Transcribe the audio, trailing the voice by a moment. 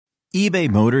eBay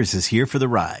Motors is here for the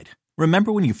ride.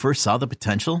 Remember when you first saw the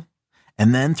potential?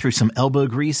 And then through some elbow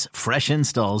grease, fresh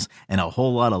installs, and a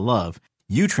whole lot of love,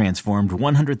 you transformed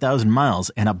 100,000 miles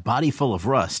and a body full of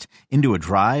rust into a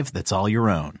drive that's all your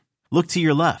own. Look to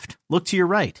your left. Look to your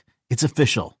right. It's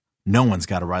official. No one's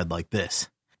got a ride like this.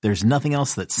 There's nothing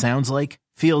else that sounds like,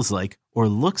 feels like, or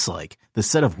looks like the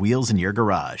set of wheels in your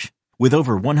garage. With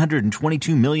over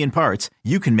 122 million parts,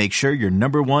 you can make sure your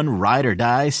number one ride or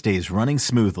die stays running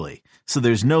smoothly. So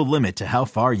there's no limit to how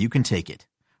far you can take it.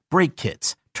 Brake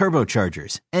kits,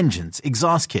 turbochargers, engines,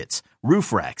 exhaust kits,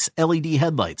 roof racks, LED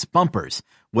headlights, bumpers,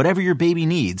 whatever your baby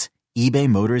needs, eBay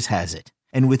Motors has it.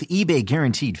 And with eBay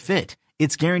Guaranteed Fit,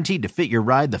 it's guaranteed to fit your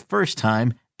ride the first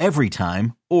time, every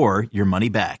time, or your money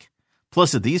back.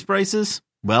 Plus at these prices,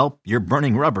 well, you're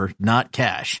burning rubber, not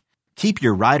cash. Keep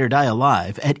your ride or die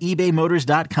alive at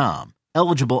ebaymotors.com.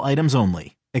 Eligible items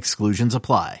only. Exclusions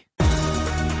apply.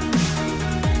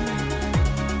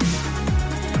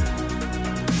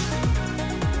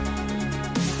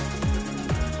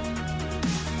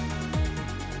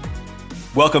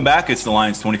 Welcome back. It's the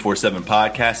Lions 24/7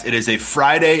 podcast. It is a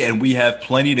Friday, and we have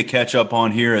plenty to catch up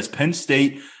on here as Penn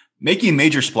State making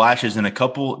major splashes in a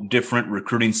couple different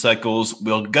recruiting cycles.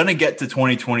 We're going to get to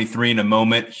 2023 in a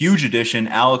moment. Huge addition.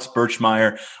 Alex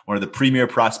Birchmeier, one of the premier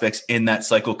prospects in that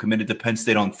cycle, committed to Penn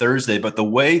State on Thursday. But the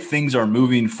way things are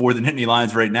moving for the Nittany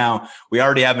Lions right now, we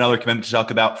already have another commitment to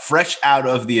talk about. Fresh out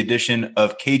of the addition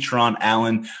of Kaytron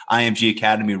Allen, IMG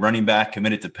Academy running back,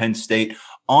 committed to Penn State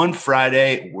on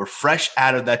Friday. We're fresh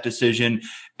out of that decision.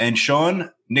 And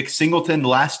Sean, Nick Singleton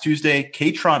last Tuesday,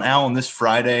 Kaytron Allen this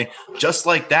Friday. Just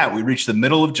like that, we reached the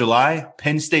middle of July.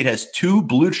 Penn State has two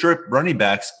blue chip running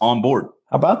backs on board.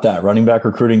 How about that? Running back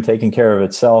recruiting taking care of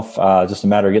itself. Just a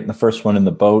matter of getting the first one in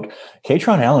the boat.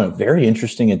 Kaytron Allen, a very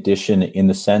interesting addition in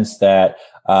the sense that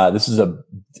this is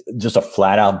just a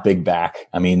flat out big back.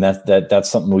 I mean, that's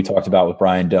something we talked about with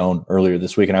Brian Doan earlier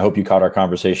this week. And I hope you caught our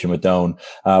conversation with Doan,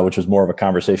 which was more of a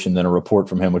conversation than a report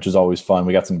from him, which is always fun.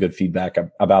 We got some good feedback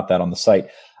about that on the site.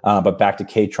 But back to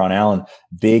Kaytron Allen,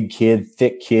 big kid,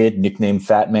 thick kid, nicknamed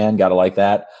Fat Man. Gotta like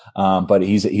that. But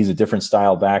he's a different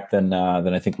style back than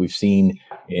I think we've seen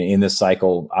in this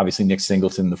cycle. Obviously, Nick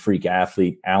Singleton, the freak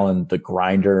athlete, Allen, the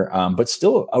grinder, but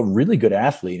still a really good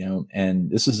athlete. You know, and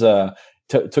this is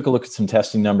took a look at some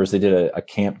testing numbers. They did a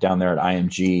camp down there at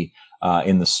IMG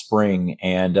in the spring,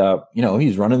 and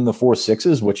he's running the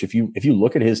 4.6s, which if you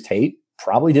look at his tape,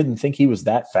 probably didn't think he was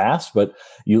that fast. But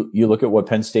you look at what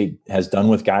Penn State has done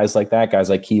with guys like that, guys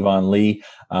like Kevon Lee.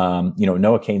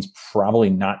 Noah Cain's probably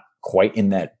not quite in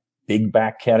that big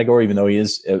back category, even though he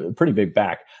is a pretty big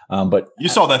back. But you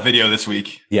saw that video this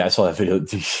week. Yeah, I saw that video.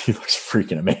 He looks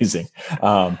freaking amazing.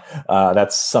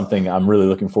 That's something I'm really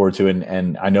looking forward to.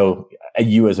 And I know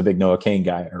you as a big Noah Cain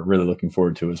guy are really looking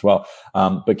forward to as well.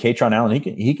 But Kaytron Allen,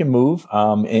 he can move,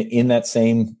 in that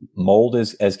same mold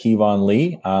as Kevon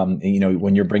Lee.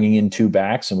 When you're bringing in two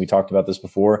backs, and we talked about this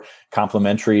before,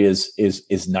 complementary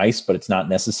is nice, but it's not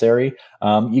necessary.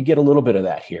 You get a little bit of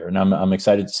that here, and I'm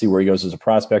excited to see where he goes as a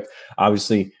prospect.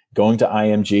 Obviously, going to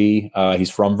IMG,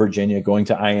 he's from Virginia, going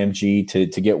to IMG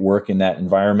to get work in that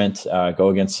environment, go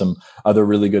against some other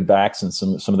really good backs and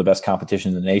some of the best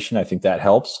competition in the nation. I think that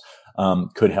helps.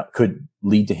 Could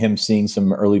lead to him seeing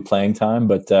some early playing time,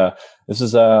 but this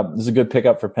is a good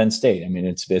pickup for Penn State. I mean,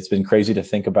 it's been crazy to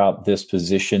think about this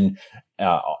position,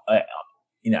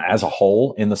 as a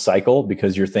whole in the cycle,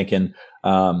 because you're thinking,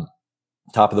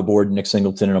 top of the board, Nick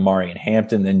Singleton and Amari and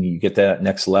Hampton. Then you get that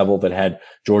next level that had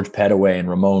George Pettaway and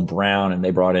Ramon Brown, and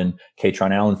they brought in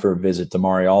Kaytron Allen for a visit,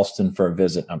 Damari Alston for a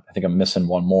visit. I think I'm missing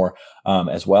one more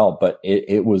as well, but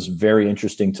it was very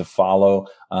interesting to follow.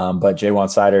 But Jaywan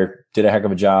Sider did a heck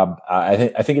of a job.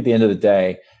 I think at the end of the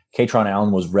day, Kaytron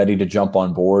Allen was ready to jump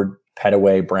on board.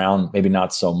 Pettaway, Brown, maybe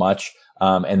not so much.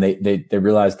 And they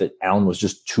realized that Allen was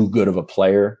just too good of a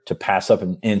player to pass up.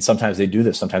 And sometimes they do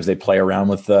this. Sometimes they play around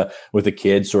with the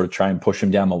kid, sort of try and push him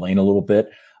down the lane a little bit.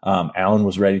 Allen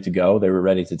was ready to go. They were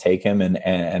ready to take him.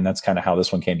 And that's kind of how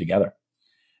this one came together.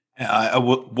 I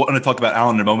want to talk about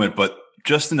Allen in a moment, but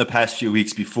just in the past few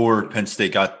weeks before Penn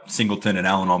State got Singleton and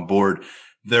Allen on board,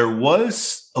 there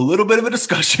was a little bit of a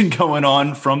discussion going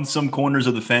on from some corners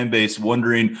of the fan base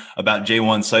wondering about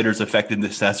Jaywan Sider's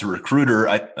effectiveness as a recruiter.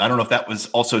 I don't know if that was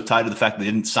also tied to the fact that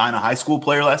they didn't sign a high school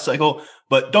player last cycle,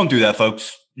 but don't do that,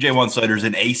 folks. Jaywan Sider's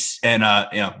an ace, and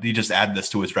he just added this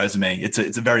to his resume. It's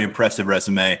a very impressive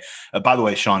resume. By the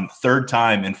way, Sean, third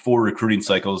time in 4 recruiting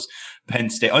cycles,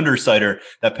 Penn State under Sider,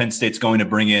 that Penn State's going to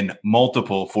bring in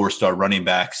multiple 4-star running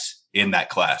backs in that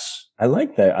class. I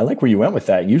like that. I like where you went with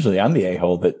that. Usually I'm the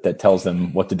a-hole that tells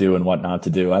them what to do and what not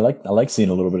to do. I like seeing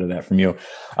a little bit of that from you.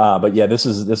 But yeah, this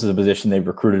is a position they've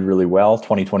recruited really well.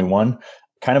 2021,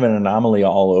 kind of an anomaly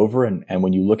all over. And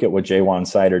when you look at what Jaywan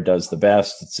Sider does the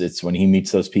best, it's when he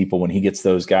meets those people, when he gets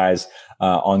those guys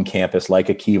on campus, like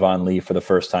a Kevon Lee for the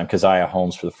first time, Keziah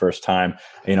Holmes for the first time,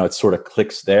 it sort of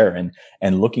clicks there.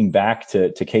 And looking back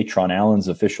to Katron Allen's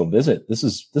official visit, this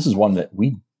is one that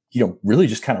we really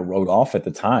just kind of wrote off at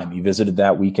the time. He visited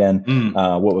that weekend.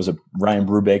 What was it? Ryan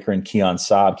Brubaker and Keon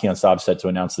Saab. Keon Saab set to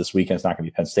announce this weekend. It's not going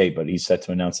to be Penn State, but he's set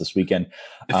to announce this weekend.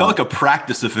 It felt like a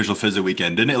practice official visit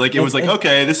weekend, didn't it? Like it was like,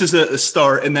 okay, this is a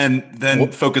start, and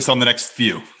then focus on the next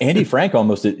few. Andy Frank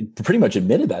almost pretty much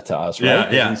admitted that to us, right?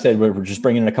 Yeah. He said we're just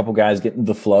bringing in a couple guys, getting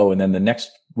the flow, and then the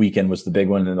next weekend was the big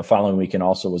one, and the following weekend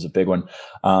also was a big one.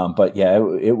 But yeah,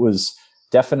 it was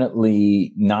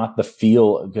definitely not the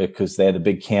feel, because they had a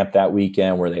big camp that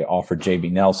weekend where they offered JB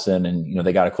Nelson, and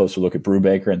they got a closer look at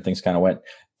Brubaker, and things kind of went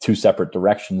two separate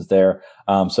directions there.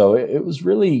 So it was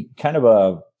really kind of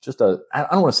I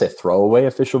don't want to say throwaway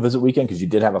official visit weekend, because you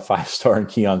did have a 5-star in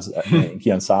Keon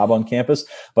Saab on campus,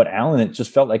 but Allen, it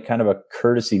just felt like kind of a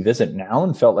courtesy visit. And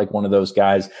Allen felt like one of those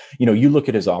guys, you look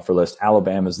at his offer list,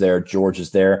 Alabama's there,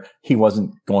 Georgia's there. He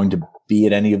wasn't going to be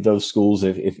at any of those schools,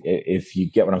 if you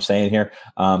get what I'm saying here.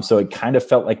 So it kind of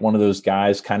felt like one of those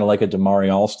guys, kind of like a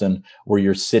Damari Alston, where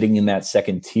you're sitting in that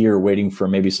second tier waiting for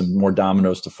maybe some more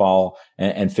dominoes to fall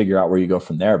and figure out where you go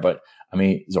from there. But I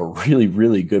mean, he's a really,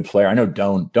 really good player. I know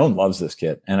Doan loves this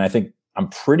kid. And I'm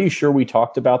pretty sure we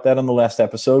talked about that on the last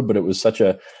episode, but it was such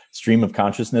a stream of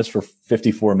consciousness for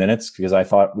 54 minutes, because I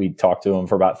thought we'd talked to him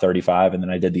for about 35, and then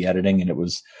I did the editing, and it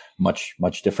was much,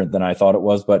 much different than I thought it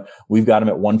was. But we've got him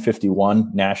at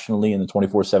 151 nationally in the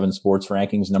 24/7 sports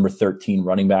rankings, number 13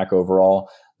 running back overall,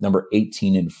 number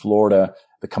 18 in Florida.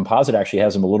 The composite actually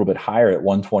has him a little bit higher at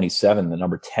 127, the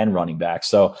number 10 running back.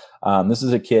 So this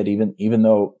is a kid, even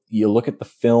though you look at the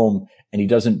film and he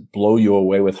doesn't blow you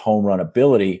away with home run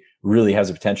ability, really has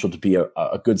the potential to be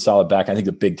a good solid back. I think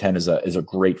the Big Ten is a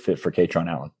great fit for Katron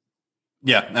Allen.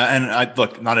 Yeah, and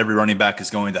look, not every running back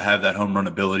is going to have that home run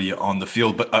ability on the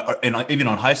field, but and even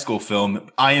on high school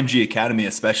film, IMG Academy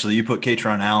especially, you put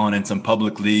Katron Allen in some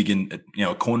public league in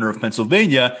a corner of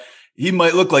Pennsylvania, he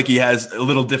might look like he has a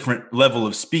little different level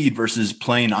of speed versus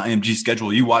playing IMG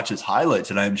schedule. You watch his highlights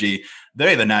at IMG,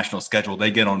 they have a national schedule. They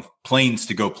get on planes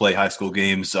to go play high school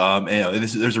games.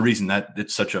 There's a reason that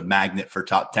it's such a magnet for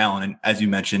top talent. And as you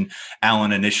mentioned,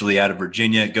 Allen initially out of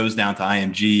Virginia, goes down to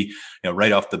IMG,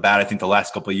 right off the bat. I think the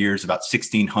last couple of years, about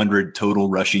 1,600 total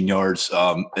rushing yards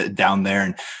down there.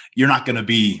 And you're not going to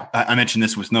be, I mentioned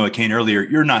this with Noah Cain earlier,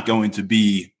 you're not going to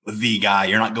be the guy.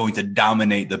 You're not going to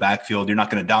dominate the backfield. You're not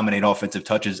going to dominate offensive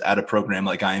touches at a program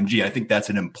like IMG. I think that's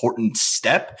an important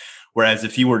step. Whereas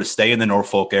if you were to stay in the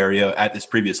Norfolk area at this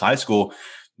previous high school,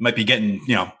 you might be getting,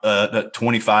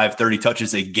 25, 30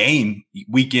 touches a game,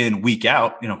 week in, week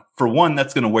out. For one,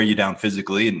 that's going to wear you down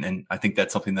physically. And I think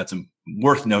that's something that's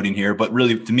worth noting here. But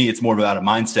really, to me, it's more about a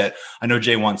mindset. I know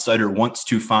Jaywan Sider wants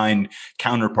to find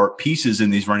counterpart pieces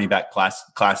in these running back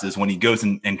classes when he goes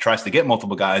and tries to get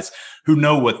multiple guys who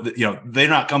know they're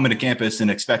not coming to campus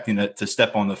and expecting to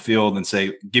step on the field and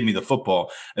say, give me the football.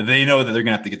 They know that they're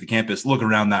going to have to get to campus, look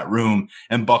around that room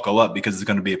and buckle up, because it's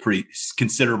going to be a pretty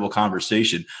considerable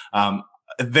conversation.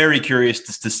 Very curious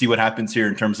to see what happens here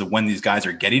in terms of when these guys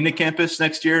are getting to campus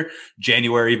next year,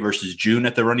 January versus June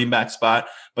at the running back spot.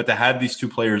 But to have these two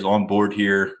players on board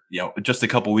here, just a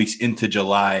couple weeks into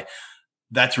July,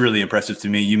 that's really impressive to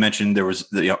me. You mentioned there was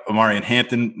Amari and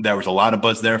Hampton. There was a lot of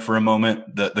buzz there for a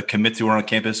moment. The commits who were on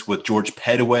campus with George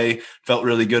Pettaway felt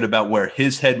really good about where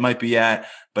his head might be at.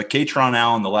 But Katron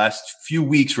Allen, the last few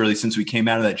weeks, really, since we came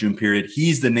out of that June period,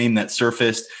 he's the name that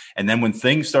surfaced. And then when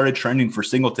things started trending for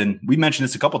Singleton, we mentioned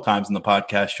this a couple times in the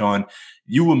podcast, Sean,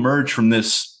 you emerge from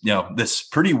this, this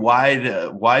pretty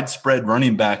widespread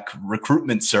running back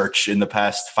recruitment search in the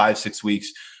past 5-6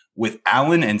 weeks with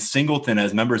Allen and Singleton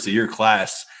as members of your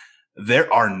class.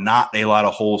 There are not a lot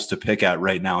of holes to pick at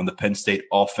right now in the Penn State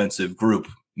offensive group.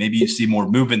 Maybe you see more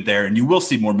movement there, and you will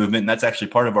see more movement. And that's actually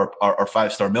part of our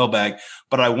 5-star mailbag.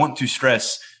 But I want to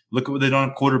stress, look at what they done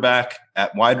at quarterback,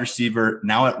 at wide receiver,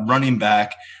 now at running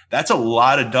back. That's a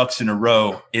lot of ducks in a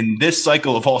row in this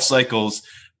cycle of all cycles.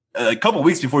 A couple of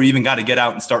weeks before you even got to get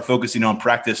out and start focusing on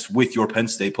practice with your Penn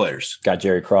State players. Got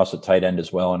Jerry Cross at tight end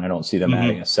as well, and I don't see them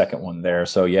adding a second one there.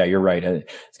 So, yeah, you're right.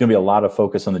 It's going to be a lot of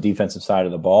focus on the defensive side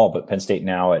of the ball, but Penn State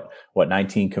now at,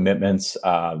 19 commitments.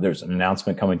 There's an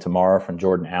announcement coming tomorrow from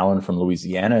Jordan Allen from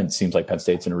Louisiana. It seems like Penn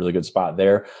State's in a really good spot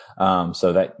there.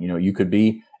 So that, you could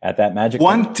be at that Magic.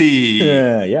 20.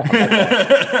 Yeah.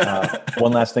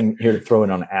 One last thing here to throw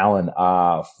in on Allen,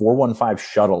 415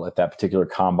 shuttle at that particular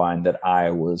combine that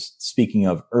I was speaking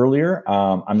of earlier.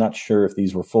 I'm not sure if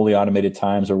these were fully automated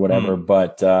times or whatever,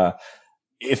 but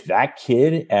if that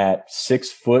kid at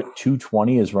 6 foot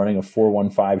 220 is running a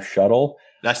 415 shuttle,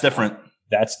 that's different.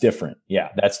 That's different. Yeah,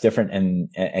 that's different. And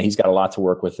he's got a lot to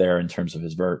work with there in terms of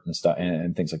his vert and stuff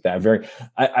and things like that.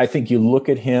 I think you look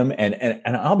at him and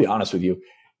I'll be honest with you,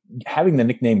 having the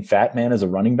nickname Fat Man as a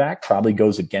running back probably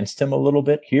goes against him a little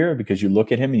bit here, because you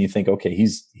look at him and you think, okay,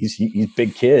 he's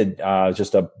big kid,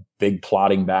 just a big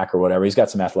plodding back or whatever. He's got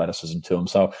some athleticism to him.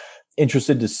 So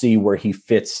interested to see where he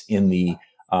fits in the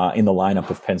lineup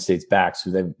of Penn State's backs.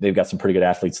 They've got some pretty good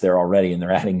athletes there already, and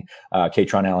they're adding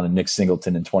Kaytron Allen and Nick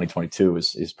Singleton in 2022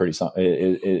 is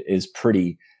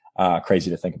pretty crazy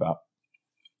to think about.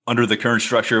 Under the current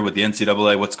structure with the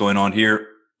NCAA, what's going on here?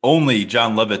 Only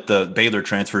John Lovett, the Baylor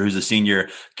transfer, who's a senior,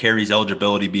 carries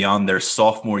eligibility beyond their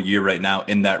sophomore year right now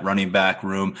in that running back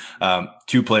room.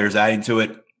 2 players adding to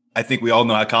it. I think we all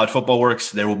know how college football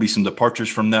works. There will be some departures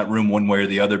from that room one way or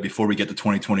the other before we get to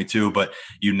 2022, but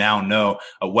you now know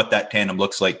what that tandem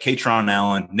looks like. Kaytron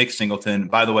Allen, Nick Singleton.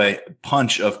 By the way,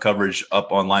 bunch of coverage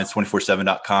up on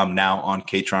Lions247.com now on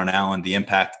Kaytron Allen, the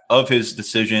impact of his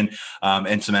decision,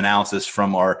 and some analysis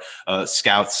from our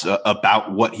scouts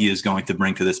about what he is going to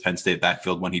bring to this Penn State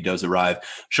backfield when he does arrive.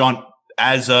 Sean,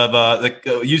 as of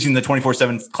using the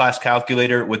 24/7 class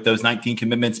calculator with those 19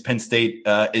 commitments, Penn State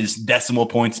is decimal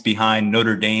points behind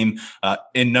Notre Dame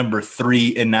in number 3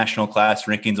 in national class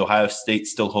rankings. Ohio State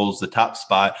still holds the top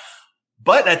spot.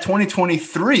 But at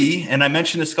 2023, and I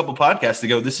mentioned this a couple podcasts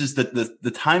ago, this is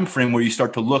the time frame where you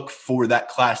start to look for that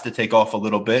class to take off a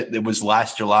little bit. It was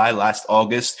last July, last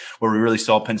August, where we really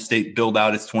saw Penn State build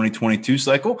out its 2022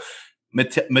 cycle.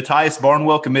 Matthias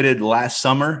Barnwell committed last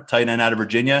summer, tight end out of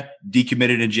Virginia,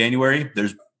 decommitted in January.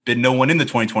 There's been no one in the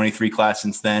 2023 class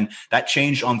since then. That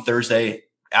changed on Thursday.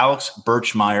 Alex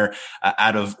Birchmeier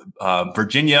out of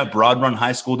Virginia, Broad Run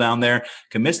High School down there,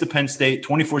 commits to Penn State.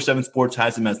 24/7 Sports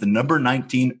has him as the number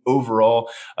 19 overall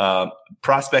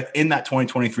prospect in that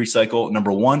 2023 cycle,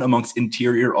 number 1 amongst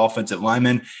interior offensive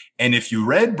linemen. And if you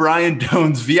read Brian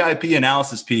Doan's VIP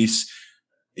analysis piece,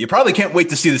 you probably can't wait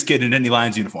to see this kid in any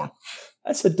Lions uniform.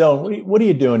 I said, Doan, what are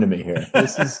you doing to me here?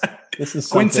 This is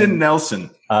Quentin Nelson.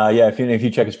 Yeah, if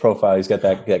you check his profile, he's got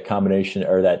that combination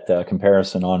or that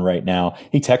comparison on right now.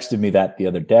 He texted me that the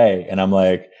other day, and I'm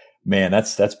like, man,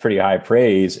 that's pretty high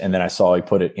praise. And then I saw he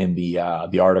put it in the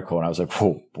article, and I was like,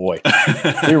 oh boy,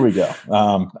 here we go.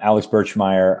 Alex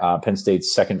Birchmeier, Penn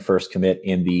State's first commit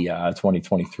in the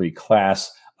 2023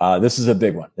 class. This is a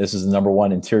big one. This is the number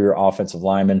 1 interior offensive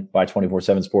lineman by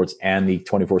 24/7 Sports and the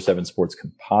 24/7 Sports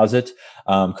composite.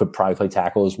 Could probably play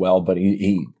tackle as well, but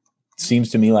he seems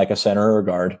to me like a center or a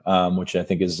guard, which I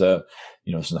think is,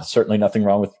 certainly nothing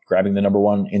wrong with grabbing the number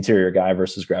 1 interior guy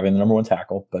versus grabbing the number 1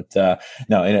 tackle. But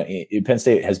no, Penn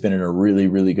State has been in a really,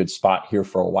 really good spot here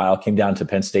for a while. Came down to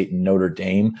Penn State and Notre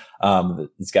Dame.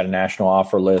 It's got a national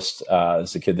offer list.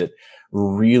 It's a kid that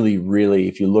really, really,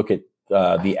 if you look at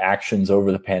the actions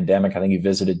over the pandemic, I think he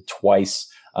visited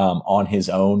twice on his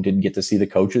own, didn't get to see the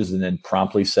coaches, and then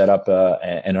promptly set up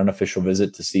an unofficial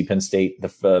visit to see Penn State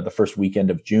the first weekend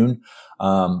of June.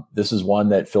 This is one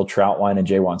that Phil Troutwine and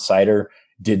Jaywan Sider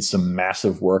did some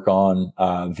massive work on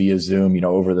via Zoom,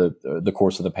 over the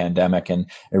course of the pandemic, and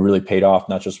it really paid off,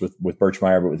 not just with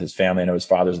Birchmeier, but with his family. I know his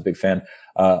father's a big fan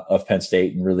of Penn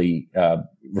State, and really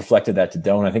reflected that to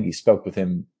Doan. I think he spoke with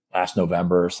him last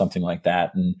November or something like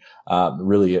that, and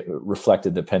really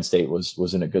reflected that Penn State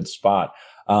was in a good spot.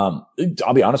 I'll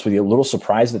be honest with you, a little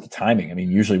surprised at the timing. I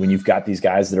mean, usually when you've got these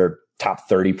guys that are top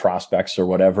 30 prospects or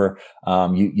whatever,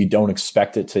 you don't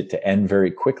expect it to end very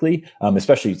quickly,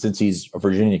 especially since he's a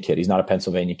Virginia kid. He's not a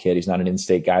Pennsylvania kid. He's not an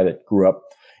in-state guy that grew up,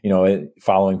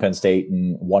 following Penn State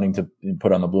and wanting to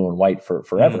put on the blue and white for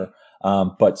forever.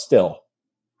 But still,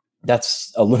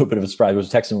 that's a little bit of a surprise. I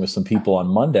was texting with some people on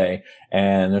Monday,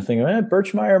 and they're thinking,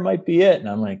 Birchmeier might be it. And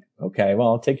I'm like, okay, well,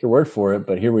 I'll take your word for it.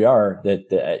 But here we are.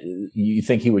 That you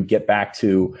think he would get back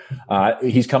to?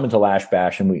 He's coming to Lash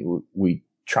Bash, and we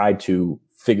tried to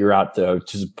figure out to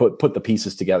put the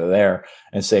pieces together there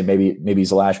and say maybe he's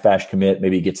a Lash Bash commit.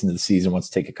 Maybe he gets into the season, wants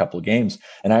to take a couple of games.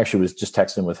 And I actually was just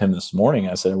texting with him this morning.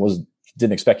 I said,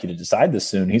 didn't expect you to decide this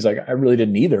soon. He's like, I really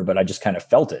didn't either, but I just kind of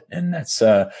felt it. And that's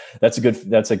a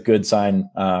good sign,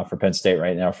 for Penn State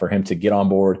right now, for him to get on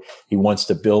board. He wants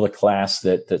to build a class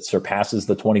that surpasses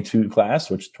the 22 class,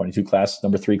 which 22 class,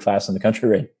 number 3 class in the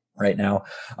country right now.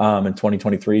 And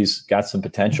 2023's got some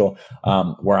potential,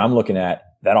 where I'm looking at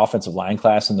that offensive line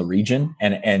class in the region.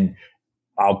 And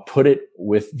I'll put it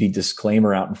with the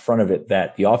disclaimer out in front of it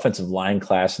that the offensive line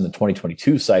class in the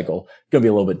 2022 cycle is going to be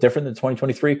a little bit different than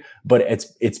 2023, but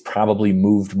it's probably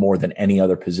moved more than any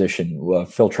other position.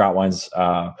 Phil Trautwein's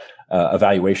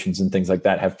evaluations and things like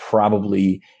that have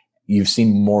probably, you've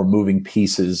seen more moving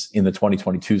pieces in the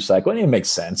 2022 cycle. And it makes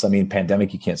sense. I mean,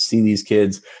 pandemic, you can't see these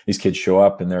kids. These kids show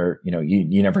up and they're,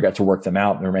 you never got to work them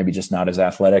out. They're maybe just not as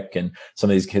athletic. And some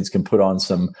of these kids can put on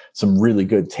some really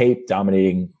good tape,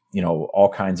 dominating, all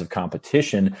kinds of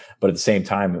competition. But at the same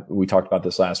time, we talked about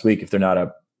this last week. If they're not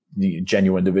a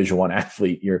genuine Division I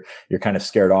athlete, you're kind of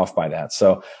scared off by that.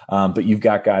 So, but you've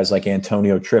got guys like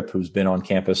Antonio Tripp, who's been on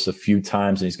campus a few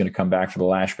times and he's going to come back for the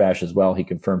Lash Bash as well. He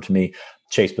confirmed to me.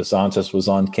 Chase Basantis was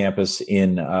on campus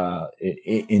in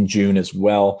June as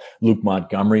well. Luke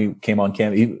Montgomery came on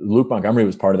campus. Luke Montgomery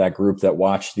was part of that group that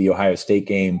watched the Ohio State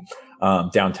game,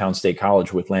 downtown State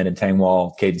College with Landon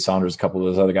Tangwall, Caden Saunders, a couple of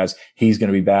those other guys. He's going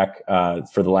to be back,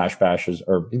 for the Lash Bashes,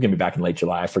 or he's going to be back in late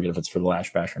July. I forget if it's for the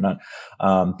Lash Bash or not.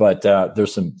 But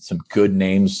there's some good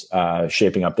names,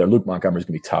 shaping up there. Luke Montgomery's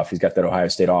going to be tough. He's got that Ohio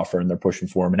State offer and they're pushing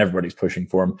for him and everybody's pushing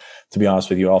for him. To be honest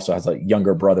with you, also has a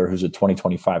younger brother who's a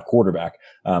 2025 quarterback,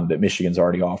 that Michigan's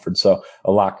already offered. So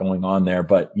a lot going on there,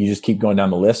 but you just keep going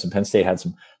down the list, and Penn State had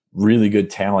some really good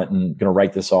talent, and going to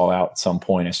write this all out at some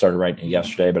point. I started writing it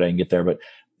yesterday, but I didn't get there, but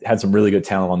had some really good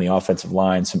talent on the offensive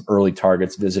line, some early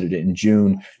targets visited it in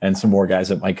June, and some more guys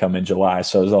that might come in July.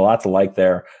 So there's a lot to like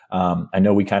there. I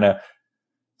know we kind of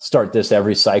start this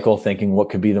every cycle thinking what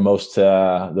could be the most,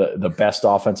 the best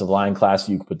offensive line class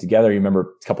you could put together. You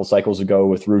remember a couple cycles ago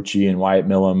with Rucci and Wyatt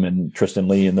Millam and Tristan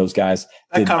Lee and those guys.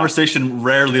 That conversation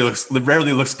rarely looks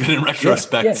good in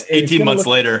retrospect. 18 months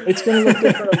later. It's going to look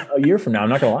different a year from now. I'm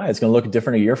not going to lie. It's going to look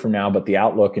different a year from now, but the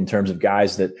outlook in terms of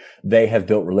guys that they have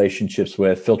built relationships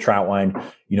with, Phil Trautwein,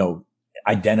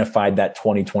 identified that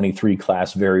 2023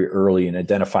 class very early and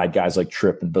identified guys like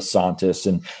Tripp and Basantis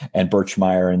and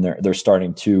Birchmeier, and they're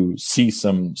starting to see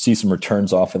some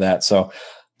returns off of that. So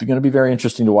it's going to be very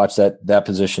interesting to watch that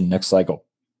position next cycle.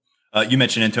 You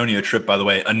mentioned Antonio Tripp, by the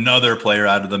way, another player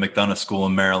out of the McDonough School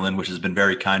in Maryland, which has been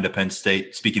very kind to Penn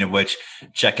State. Speaking of which,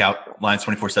 check out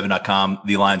Lions247.com,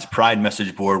 the Lions Pride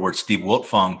message board, where Steve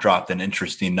Wiltfong dropped an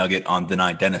interesting nugget on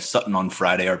denying Dennis Sutton on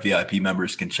Friday. Our VIP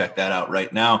members can check that out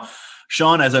right now.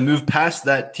 Sean, as I move past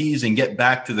that tease and get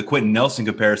back to the Quentin Nelson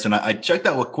comparison, I checked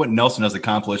out what Quentin Nelson has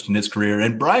accomplished in his career,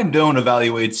 and Brian Doan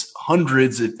evaluates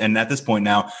hundreds and at this point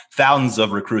now thousands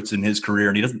of recruits in his career,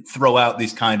 and he doesn't throw out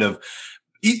these kind of,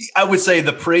 I would say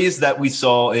the praise that we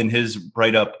saw in his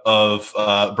write-up of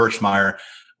Birchmeier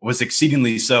was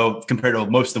exceedingly so compared to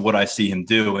most of what I see him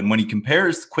do. And when he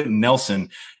compares Quentin Nelson,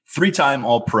 3-time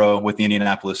All-Pro with the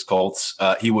Indianapolis Colts.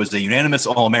 He was a unanimous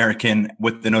All-American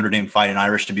with the Notre Dame Fighting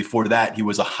Irish. And before that, he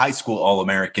was a high school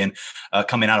All-American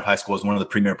coming out of high school as one of the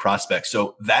premier prospects.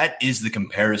 So that is the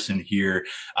comparison here.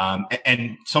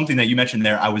 And something that you mentioned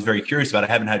there, I was very curious about. I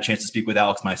haven't had a chance to speak with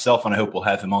Alex myself, and I hope we'll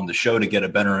have him on the show to get a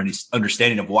better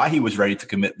understanding of why he was ready to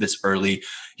commit this early.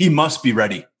 He must be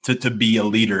ready to be a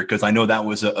leader, because I know that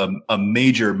was a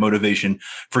major motivation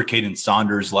for Caden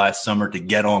Saunders last summer to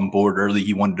get on board early.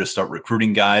 He wanted to start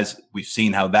recruiting guys. We've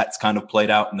seen how that's kind of played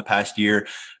out in the past year.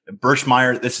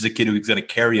 Birchmeier, this is a kid who's going to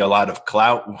carry a lot of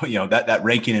clout. That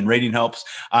ranking and rating helps.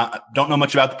 Don't know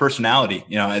much about the personality.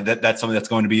 That's something that's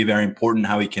going to be very important,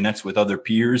 how he connects with other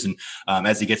peers and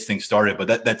as he gets things started.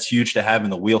 But that's huge to have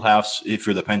in the wheelhouse if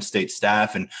you're the Penn State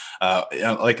staff. And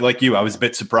like you, I was a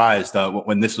bit surprised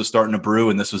when this was starting to brew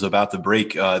and this was about to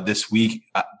break this week.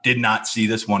 I did not see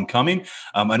this one coming.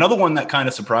 Another one that kind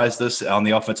of surprised us on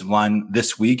the offensive line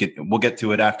this week, and we'll get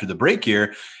to it after the break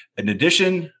here. In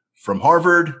addition, from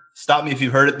Harvard, stop me if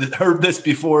you've heard this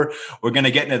before. We're going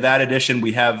to get into that edition.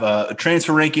 We have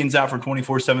transfer rankings out from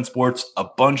 24/7 Sports. A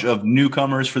bunch of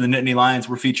newcomers for the Nittany Lions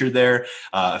were featured there.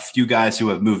 A few guys who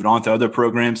have moved on to other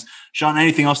programs. Sean,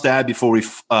 anything else to add before we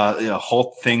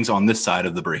halt things on this side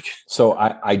of the break? So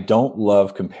I don't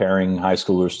love comparing high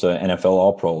schoolers to NFL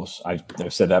All-Pros. I've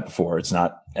said that before. It's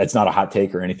not a hot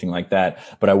take or anything like that.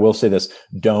 But I will say this: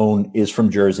 Doan is from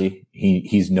Jersey.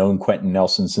 He's known Quentin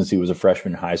Nelson since he was a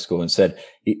freshman in high school, and said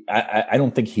I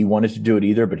don't think he wanted to do it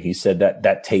either, but he said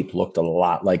that tape looked a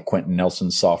lot like Quentin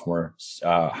Nelson's sophomore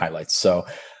highlights. So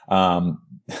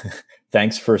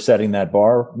thanks for setting that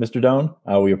bar, Mr. Doan.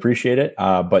 We appreciate it.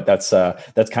 But that's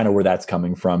kind of where that's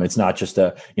coming from. It's not just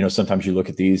sometimes you look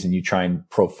at these and you try and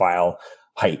profile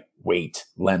height, weight,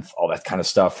 length, all that kind of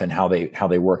stuff, and how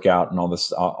they work out and all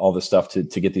this stuff to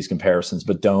get these comparisons.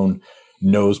 But Doan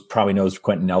probably knows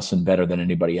Quentin Nelson better than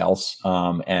anybody else.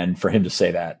 And for him to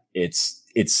say that, it's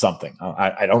something.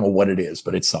 I don't know what it is,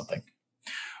 but it's something.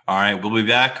 All right, we'll be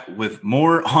back with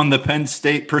more on the Penn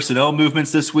State personnel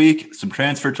movements this week, some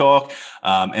transfer talk,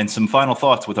 and some final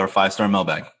thoughts with our 5-star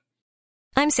mailbag.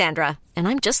 I'm Sandra, and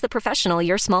I'm just the professional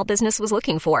your small business was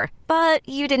looking for. But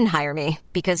you didn't hire me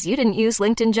because you didn't use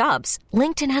LinkedIn Jobs.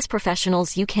 LinkedIn has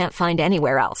professionals you can't find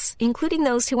anywhere else, including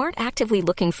those who aren't actively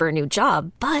looking for a new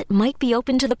job, but might be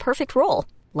open to the perfect role,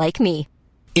 like me.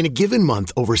 In a given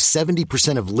month, over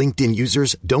 70% of LinkedIn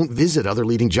users don't visit other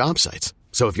leading job sites.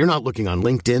 So if you're not looking on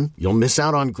LinkedIn, you'll miss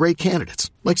out on great candidates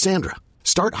like Sandra.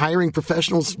 Start hiring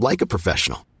professionals like a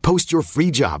professional. Post your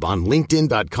free job on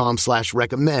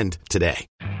linkedin.com/recommend today.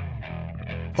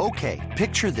 Okay,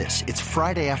 picture this. It's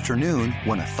Friday afternoon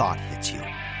when a thought hits you.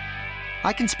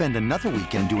 I can spend another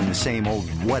weekend doing the same old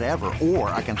whatever,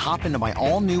 or I can hop into my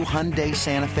all-new Hyundai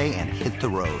Santa Fe and hit the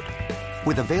road.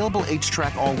 With available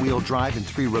H-Track all-wheel drive and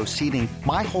 3-row seating,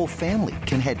 my whole family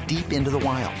can head deep into the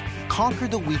wild. Conquer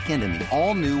the weekend in the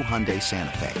all-new Hyundai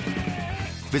Santa Fe.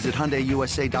 Visit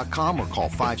HyundaiUSA.com or call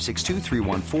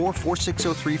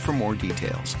 562-314-4603 for more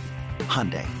details.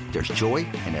 Hyundai, there's joy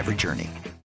in every journey.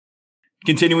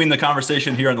 Continuing the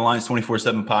conversation here on the Lions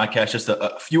 24/7 podcast, just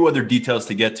a few other details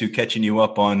to get to, catching you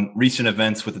up on recent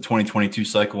events with the 2022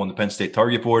 cycle on the Penn State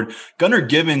target board. Gunnar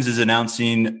Givens is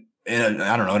announcing, in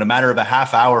a matter of a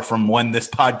half hour from when this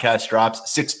podcast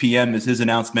drops, 6 p.m. is his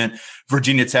announcement.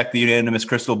 Virginia Tech, the unanimous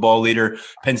crystal ball leader.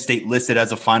 Penn State listed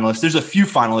as a finalist. There's a few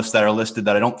finalists that are listed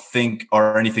that I don't think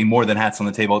are anything more than hats on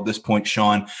the table at this point,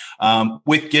 Sean.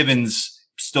 With Givens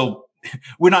still,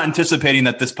 we're not anticipating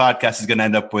that this podcast is going to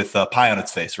end up with pie on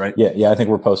its face, right? Yeah. I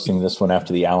think we're posting this one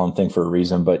after the Allen thing for a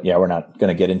reason, but yeah, we're not going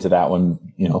to get into that one,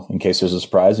 in case there's a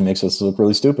surprise. He makes us look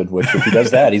really stupid, which if he does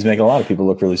that, he's making a lot of people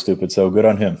look really stupid. So good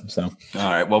on him. So,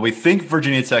 all right. Well, we think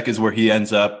Virginia Tech is where he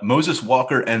ends up. Moses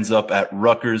Walker ends up at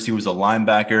Rutgers. He was a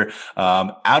linebacker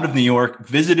out of New York,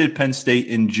 visited Penn State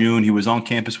in June. He was on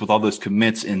campus with all those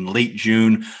commits in late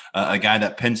June, a guy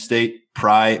that Penn State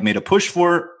Pry made a push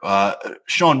for.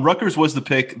 Sean, Rutgers was the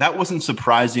pick. That wasn't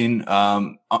surprising.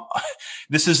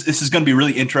 This is going to be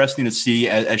really interesting to see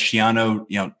as Schiano,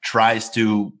 tries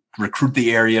to recruit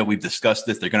the area. We've discussed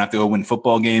this. They're going to have to go win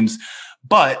football games,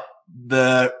 but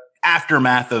the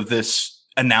aftermath of this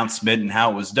announcement and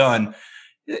how it was done,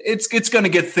 it's going to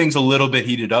get things a little bit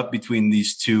heated up between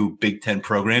these two Big Ten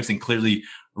programs. And clearly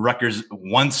Rutgers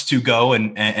wants to go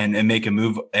and make a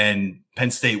move, and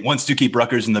Penn State wants to keep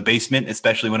Rutgers in the basement,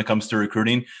 especially when it comes to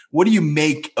recruiting. What do you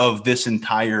make of this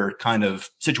entire kind of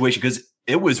situation? Because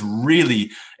it was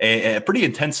really a pretty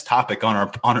intense topic on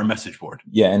our message board.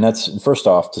 Yeah, and that's first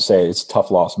off to say it's a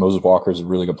tough loss. Moses Walker is a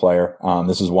really good player.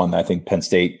 This is one that I think Penn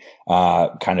State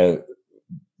kind of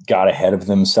got ahead of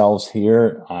themselves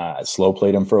here, slow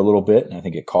played them for a little bit, and I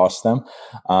think it cost them.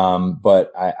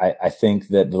 But I think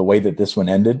that the way that this one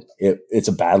ended, it's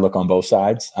a bad look on both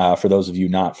sides. For those of you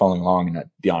not following along, and I'll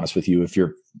be honest with you, if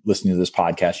you're listening to this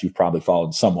podcast, you've probably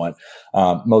followed somewhat.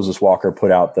 Moses Walker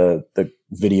put out the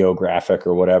video graphic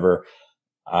or whatever,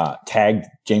 tagged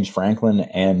James Franklin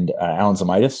and Alan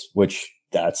Zamitis, which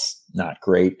that's not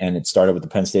great. And it started with the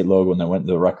Penn State logo and then went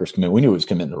to the Rutgers commit. We knew it was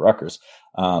committing to Rutgers.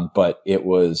 But it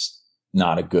was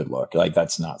not a good look. Like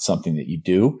that's not something that you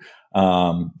do.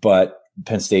 But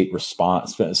Penn State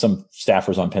some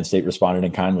staffers on Penn State responded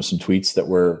in kind with some tweets that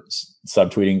were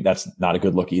subtweeting. That's not a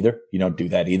good look either. You don't do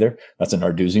that either. That's a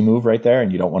Narduzzi move right there.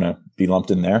 And you don't want to be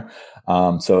lumped in there.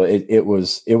 So it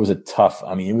was a tough,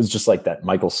 it was just like that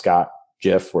Michael Scott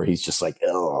gif where he's just like,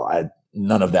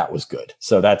 none of that was good.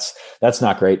 So that's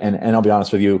not great. And I'll be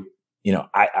honest with you,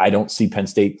 I don't see Penn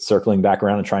State circling back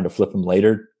around and trying to flip him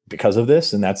later because of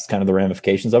this. And that's kind of the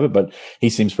ramifications of it. But he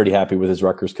seems pretty happy with his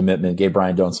Rutgers commitment. Gave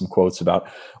Brian Doan some quotes about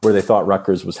where they thought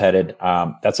Rutgers was headed.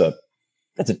 That's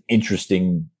an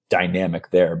interesting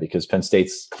dynamic there because Penn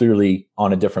State's clearly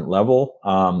on a different level.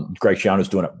 Greg Schiano's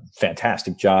doing a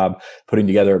fantastic job putting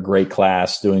together a great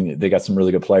class. They got some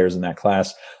really good players in that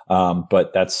class.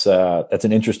 But that's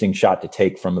an interesting shot to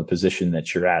take from a position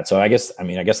that you're at. So I guess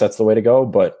that's the way to go,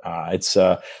 but I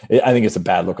think it's a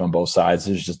bad look on both sides.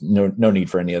 There's just no need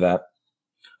for any of that.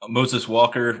 Moses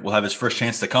Walker will have his first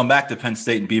chance to come back to Penn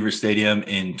State and Beaver Stadium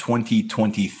in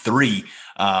 2023.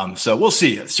 So we'll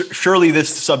see. Surely this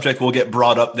subject will get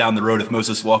brought up down the road if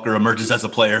Moses Walker emerges as a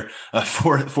player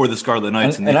for the Scarlet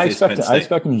Knights. And I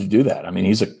expect him to do that.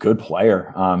 He's a good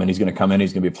player, and he's going to come in.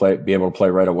 He's going to be able to play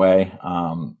right away.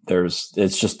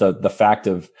 It's just the fact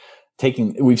of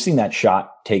taking. We've seen that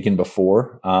shot taken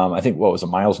before. I think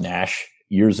Miles Nash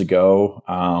years ago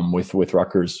with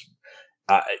Rutgers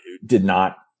did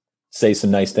not say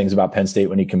some nice things about Penn State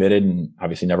when he committed and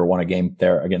obviously never won a game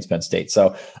there against Penn State.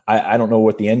 So I don't know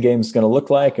what the end game is going to look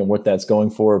like and what that's going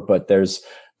for, but there's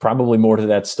probably more to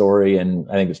that story, and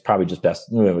I think it's probably just best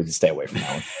we can stay away from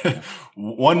that one.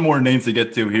 One more name to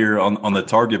get to here on the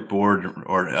target board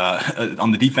or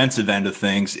on the defensive end of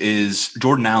things is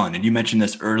Jordan Allen. And you mentioned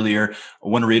this earlier. I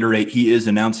want to reiterate, he is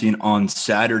announcing on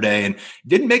Saturday and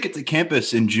didn't make it to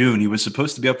campus in June. He was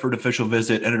supposed to be up for an official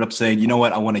visit, ended up saying, you know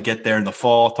what, I want to get there in the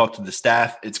fall, talk to the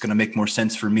staff. It's going to make more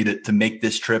sense for me to make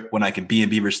this trip when I can be in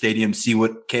Beaver Stadium, see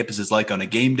what campus is like on a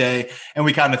game day. And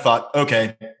we kind of thought,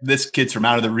 okay, this kid's from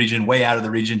out of the region, way out of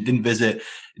the region, didn't visit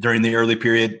during the early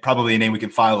period, probably a name we can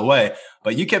file away.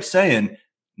 But you kept saying,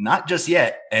 not just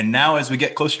yet. And now as we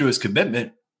get closer to his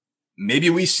commitment, maybe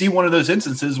we see one of those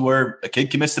instances where a kid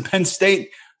commits to Penn State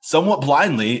somewhat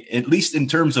blindly, at least in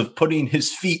terms of putting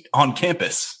his feet on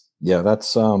campus. Yeah,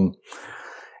 that's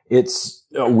it's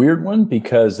a weird one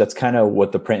because that's kind of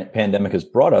what the pandemic has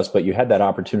brought us. But you had that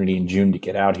opportunity in June to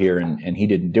get out here and he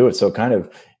didn't do it. So kind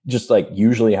of just like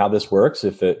usually how this works,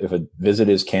 if a visit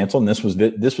is canceled, and this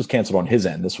was canceled on his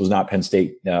end. This was not Penn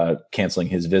State canceling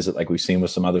his visit like we've seen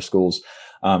with some other schools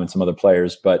and some other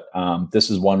players. But this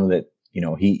is one that, you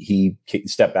know, he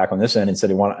stepped back on this end and said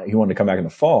he wanted to come back in the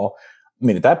fall. I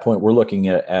mean, at that point, we're looking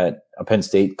at a Penn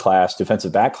State class,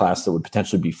 defensive back class that would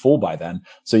potentially be full by then.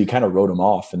 So you kind of wrote him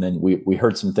off. And then we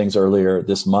heard some things earlier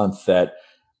this month that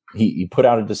he put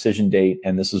out a decision date.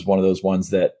 And this is one of those ones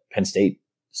that Penn State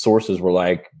sources were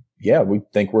like, yeah, we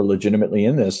think we're legitimately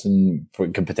in this and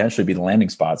it could potentially be the landing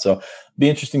spot. So it'd be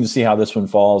interesting to see how this one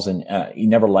falls. And you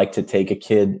never like to take a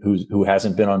kid who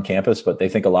hasn't been on campus, but they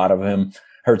think a lot of him.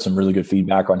 Heard some really good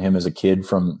feedback on him as a kid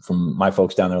from my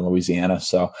folks down there in Louisiana.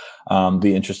 So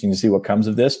be interesting to see what comes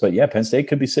of this. But yeah, Penn State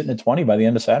could be sitting at 20 by the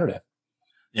end of Saturday.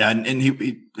 Yeah, and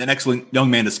he an excellent young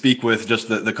man to speak with just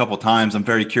the couple of times. I'm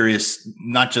very curious,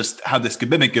 not just how this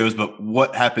commitment goes, but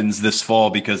what happens this fall,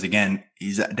 because again,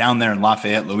 he's down there in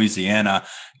Lafayette, Louisiana,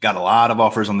 got a lot of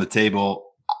offers on the table.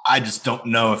 I just don't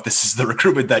know if this is the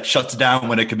recruitment that shuts down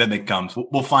when a commitment comes.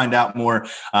 We'll find out more.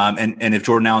 And if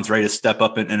Jordan Allen's ready to step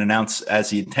up and announce as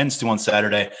he intends to on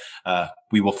Saturday,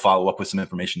 we will follow up with some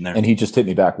information there. And he just hit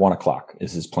me back. 1:00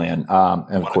 is his plan.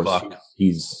 And of course, 1:00.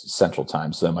 He's Central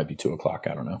Time, so that might be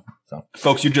 2:00. I don't know. So,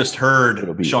 folks, you just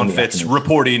heard Sean Fitz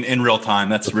reporting in real time.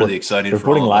 That's really exciting.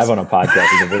 Reporting live on a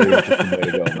podcast is a very interesting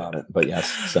way to go about it. But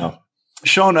yes, so.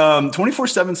 Sean,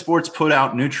 24/7 Sports put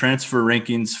out new transfer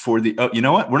rankings for the. Oh, you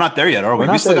know what? We're not there yet, are we?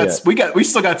 We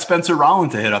still got Spencer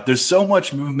Rolland to hit up. There's so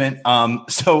much movement.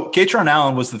 So Katron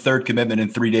Allen was the third commitment in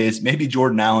 3 days. Maybe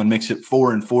Jordan Allen makes it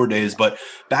 4 in 4 days. But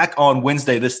back on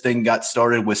Wednesday, this thing got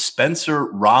started with Spencer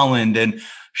Rolland. And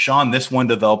Sean, this one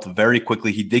developed very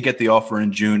quickly. He did get the offer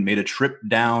in June, made a trip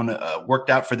down, worked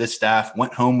out for this staff,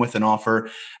 went home with an offer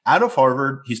out of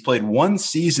Harvard. He's played one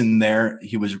season there.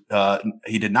 He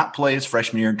did not play his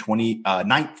freshman year in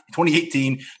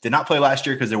 2018, did not play last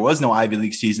year because there was no Ivy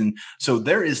League season. So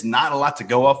there is not a lot to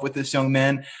go off with this young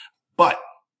man,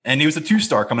 and he was a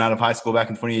 2-star coming out of high school back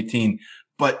in 2018.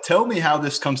 But tell me how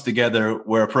this comes together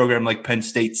where a program like Penn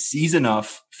State sees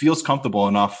enough, feels comfortable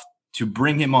enough to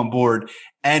bring him on board.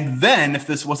 And then, if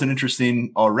this wasn't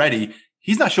interesting already,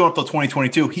 he's not showing up till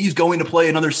 2022. He's going to play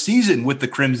another season with the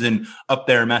Crimson up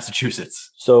there in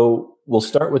Massachusetts. So we'll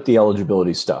start with the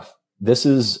eligibility stuff. This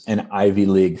is an Ivy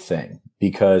League thing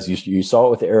because you saw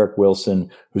it with Eric Wilson,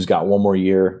 who's got one more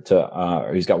year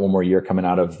he's got one more year coming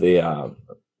out of the,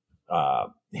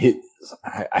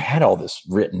 I had all this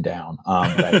written down,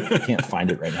 but I can't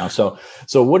find it right now. So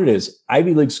what it is,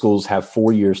 Ivy League schools have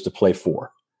 4 years to play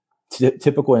for.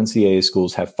 Typical NCAA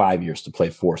schools have 5 years to play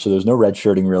for. So there's no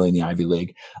redshirting really in the Ivy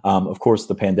League. Of course,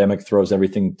 the pandemic throws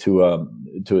everything to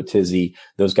a tizzy.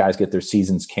 Those guys get their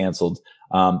seasons canceled.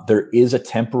 There is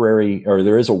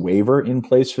a waiver in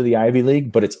place for the Ivy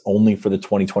League, but it's only for the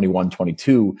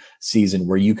 2021-22 season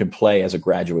where you can play as a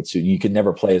graduate student. You could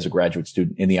never play as a graduate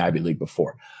student in the Ivy League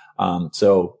before.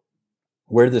 So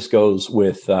where this goes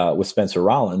with Spencer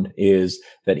Rolland is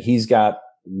that he's got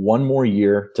one more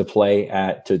year to play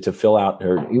to fill out,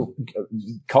 or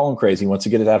call him crazy, he wants to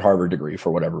get that Harvard degree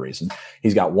for whatever reason.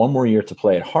 He's got one more year to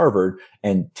play at Harvard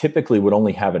and typically would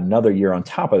only have another year on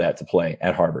top of that to play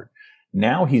at Harvard.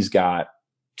 Now he's got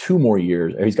 2 more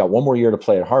years, or he's got 1 more year to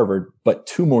play at Harvard, but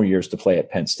 2 more years to play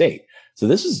at Penn State. So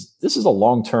this is a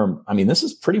long-term. I mean, this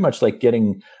is pretty much like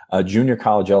getting a junior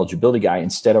college eligibility guy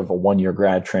instead of a 1-year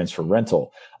grad transfer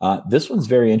rental. This one's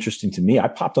very interesting to me. I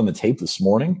popped on the tape this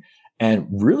morning and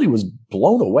really was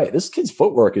blown away. This kid's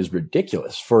footwork is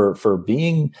ridiculous for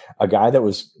being a guy that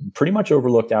was pretty much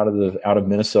overlooked out of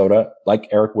Minnesota, like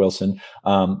Eric Wilson.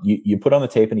 You put on the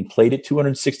tape and he played at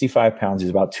 265 pounds.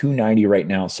 He's about 290 right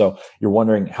now. So you're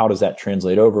wondering, how does that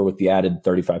translate over with the added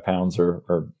 35 pounds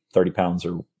or 30 pounds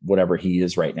or whatever he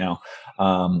is right now.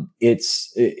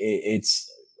 It's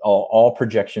all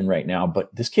projection right now, but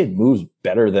this kid moves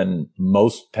better than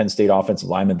most Penn State offensive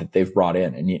linemen that they've brought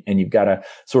in. And you've got to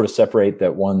sort of separate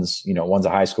that one's a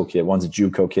high school kid, one's a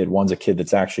JUCO kid, one's a kid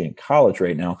that's actually in college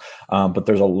right now. But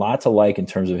there's a lot to like in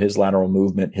terms of his lateral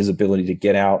movement, his ability to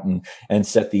get out and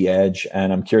set the edge.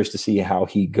 And I'm curious to see how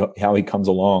he comes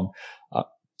along.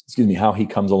 How he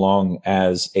comes along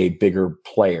as a bigger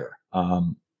player. I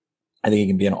think he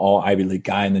can be an all Ivy League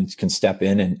guy and then can step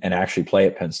in and actually play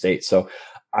at Penn State. So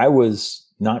I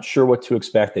was not sure what to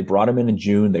expect. They brought him in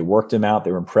June. They worked him out.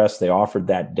 They were impressed. They offered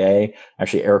that day.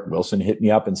 Actually, Eric Wilson hit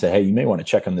me up and said, "Hey, you may want to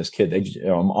check on this kid.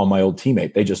 On my old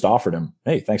teammate. They just offered him.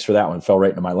 Hey, thanks for that one." It fell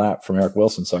right into my lap from Eric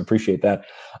Wilson. So I appreciate that.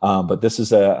 But this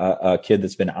is a kid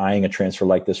that's been eyeing a transfer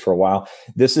like this for a while.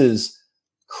 This is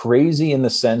crazy in the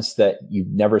sense that you've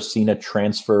never seen a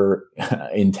transfer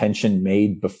intention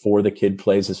made before the kid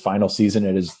plays his final season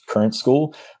at his current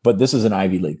school. But this is an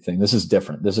Ivy League thing. This is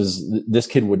different. This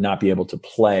kid would not be able to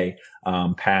play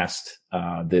past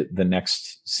the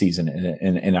next season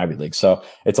in Ivy League. So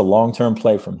it's a long-term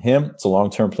play from him. It's a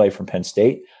long-term play from Penn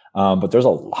State. But there's a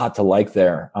lot to like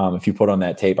there. If you put on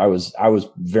that tape, I was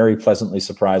very pleasantly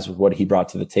surprised with what he brought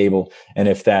to the table. And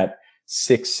if that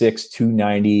 6'6",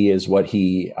 290 is what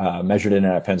he measured in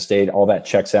at Penn State, all that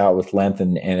checks out with length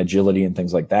and agility and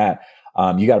things like that.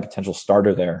 You got a potential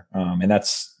starter there. And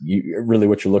that's really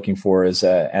what you're looking for as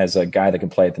a guy that can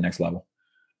play at the next level.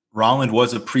 Rolland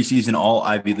was a preseason all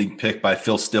Ivy League pick by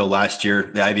Phil Still last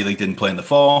year. The Ivy League didn't play in the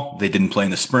fall. They didn't play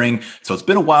in the spring. So it's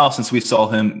been a while since we saw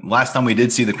him. Last time we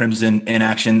did see the Crimson in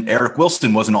action, Eric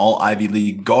Wilson was an all Ivy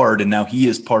League guard, and now he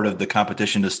is part of the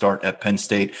competition to start at Penn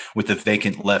State with the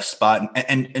vacant left spot.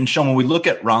 And Sean, when we look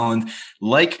at Rolland,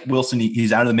 like Wilson,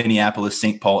 he's out of the Minneapolis,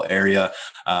 St. Paul area,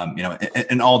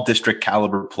 an all district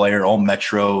caliber player, all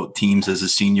Metro teams as a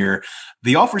senior.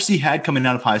 The offers he had coming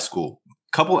out of high school,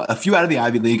 a few out of the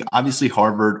Ivy League, obviously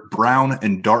Harvard, Brown,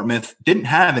 and Dartmouth didn't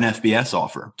have an FBS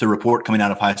offer to report coming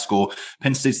out of high school.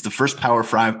 Penn State's the first Power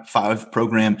 5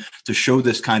 program to show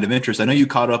this kind of interest. I know you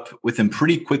caught up with him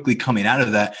pretty quickly coming out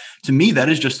of that. To me, that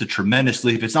is just a tremendous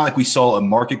leap. It's not like we saw a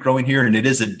market growing here, and it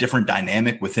is a different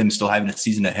dynamic with him still having a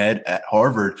season ahead at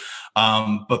Harvard.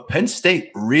 But Penn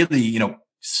State really,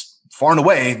 far and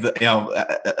away,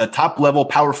 a top level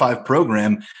Power 5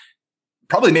 program,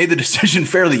 probably made the decision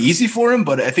fairly easy for him,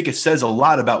 but I think it says a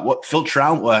lot about what Phil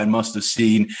Trautwein must have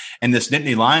seen and this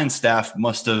Nittany Lions staff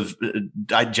must have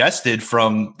digested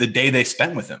from the day they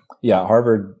spent with him. Yeah,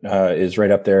 Harvard is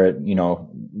right up there.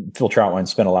 Phil Trautwein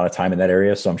spent a lot of time in that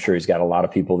area, so I'm sure he's got a lot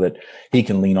of people that he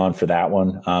can lean on for that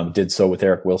one. Did so with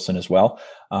Eric Wilson as well.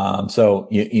 So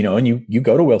you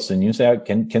go to Wilson, you say,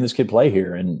 can this kid play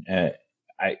here? And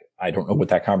I don't know what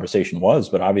that conversation was,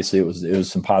 but obviously it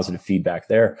was some positive feedback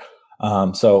there.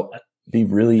 So be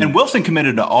really, and Wilson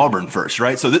committed to Auburn first,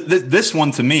 right? So this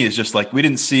one to me is just like, we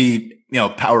didn't see,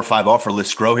 Power 5 offer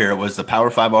lists grow here. It was the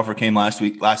Power 5 offer came last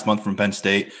month from Penn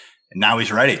State, and now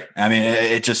he's ready. I mean,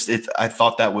 I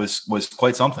thought that was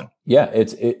quite something. Yeah.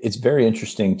 It's very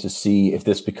interesting to see if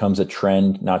this becomes a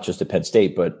trend, not just at Penn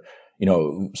State, but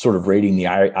sort of rating the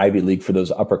Ivy League for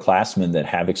those upperclassmen that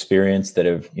have experience, that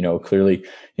have, clearly,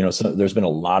 so there's been a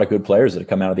lot of good players that have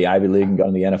come out of the Ivy League and gone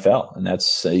to the NFL. And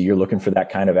that's, you're looking for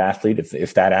that kind of athlete.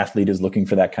 If that athlete is looking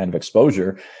for that kind of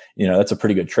exposure, that's a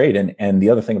pretty good trade. And the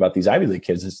other thing about these Ivy League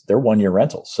kids is they're 1-year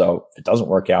rentals. So if it doesn't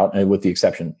work out, and with the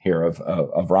exception here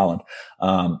of Rolland,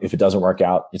 if it doesn't work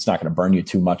out, it's not going to burn you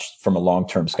too much from a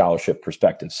long-term scholarship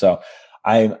perspective. So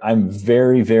I'm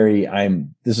very,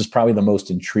 this is probably the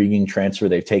most intriguing transfer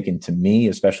they've taken to me,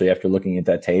 especially after looking at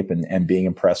that tape and being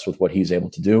impressed with what he's able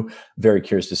to do. Very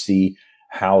curious to see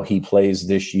how he plays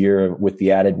this year with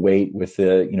the added weight, with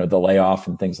the layoff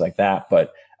and things like that.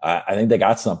 But I think they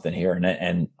got something here,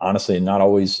 and honestly, not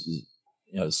always,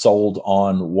 sold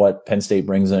on what Penn State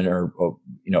brings in or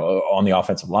on the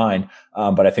offensive line.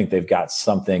 But I think they've got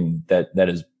something that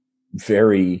is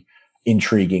very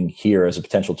intriguing here as a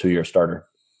potential 2-year starter.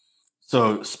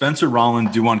 So Spencer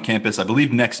Rolland due on campus, I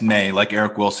believe next May, like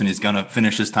Eric Wilson, he's going to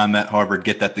finish his time at Harvard,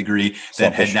 get that degree,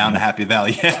 then head down to Happy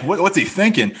Valley. Yeah, what's he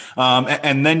thinking?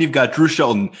 And then you've got Drew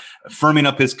Shelton firming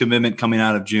up his commitment coming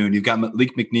out of June. You've got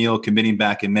Malik McNeil committing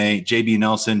back in May. JB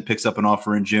Nelson picks up an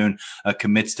offer in June,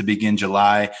 commits to begin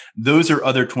July. Those are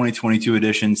other 2022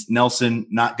 additions. Nelson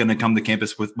not going to come to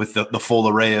campus with the full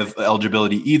array of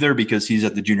eligibility either, because he's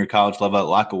at the junior college level at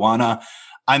Lackawanna.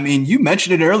 I mean, you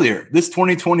mentioned it earlier, this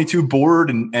 2022 board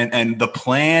and the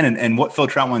plan and what Phil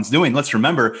Trautwein's doing. Let's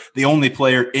remember the only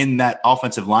player in that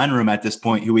offensive line room at this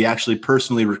point who he actually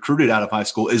personally recruited out of high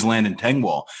school is Landon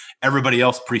Tengwall. Everybody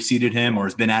else preceded him or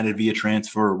has been added via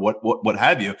transfer, what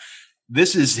have you.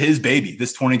 This is his baby,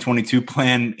 this 2022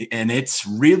 plan, and it's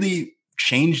really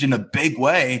changed in a big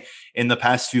way in the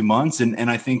past few months. And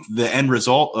I think the end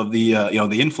result of the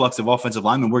influx of offensive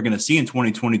linemen we're going to see in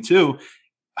 2022,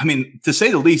 I mean, to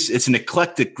say the least, it's an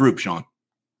eclectic group, Sean.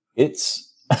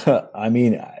 It's, I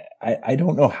mean, I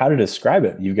don't know how to describe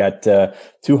it. You got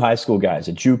two high school guys,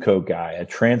 a JUCO guy, a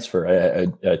transfer, a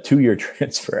 2-year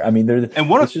transfer. I mean, and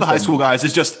one of the high school guys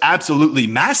is just absolutely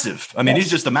massive. I mean, he's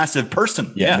just a massive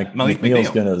person. Yeah,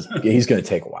 McNeil's he's gonna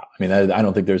take a while. I mean, I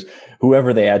don't think there's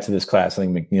whoever they add to this class. I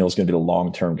think McNeil's gonna be the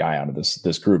long-term guy out of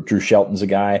this group. Drew Shelton's a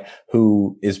guy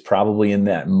who is probably in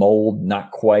that mold, not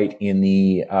quite in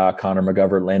the Connor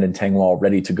McGovern, Landon Tengwall,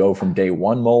 ready to go from day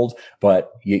one mold,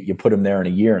 but you put him there in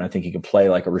a year, and I think he can play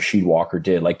like a Rasheed Walker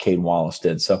did, like Cade Wallace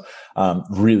did. So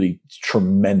really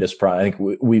tremendous I think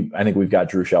we've got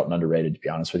Drew Shelton underrated, to be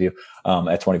honest with you,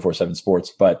 at 24/7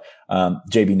 Sports. But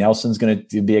JB Nelson's going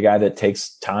to be a guy that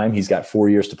takes time. He's got 4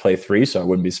 years to play 3, so I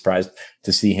wouldn't be surprised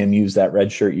to see him use that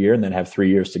redshirt year and then have 3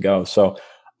 years to go. So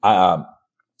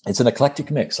it's an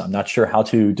eclectic mix. I'm not sure how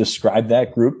to describe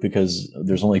that group because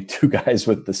there's only 2 guys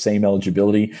with the same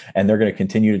eligibility, and they're going to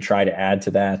continue to try to add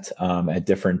to that at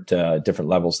different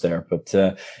levels there. But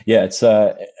it's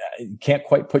you can't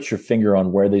quite put your finger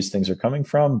on where these things are coming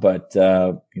from, but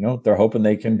they're hoping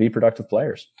they can be productive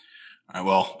players. All right,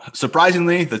 well,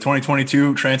 surprisingly, the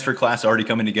 2022 transfer class already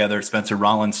coming together. Spencer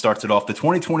Rollins starts it off. The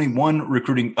 2021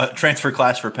 recruiting transfer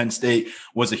class for Penn State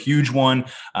was a huge one.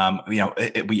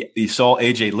 We saw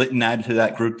AJ Litton added to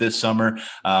that group this summer.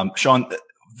 Sean,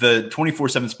 the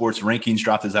 24/7 Sports rankings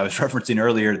dropped, as I was referencing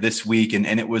earlier, this week, and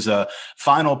it was a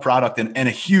final product and a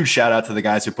huge shout out to the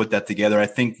guys who put that together. I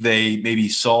think they maybe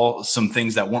saw some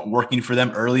things that weren't working for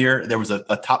them earlier. There was a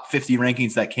top 50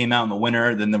 rankings that came out in the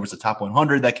winter. Then there was a top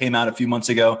 100 that came out a few months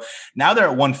ago. Now they're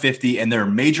at 150, and there are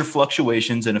major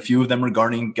fluctuations, and a few of them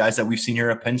regarding guys that we've seen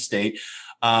here at Penn State.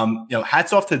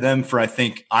 Hats off to them for, I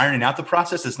think, ironing out the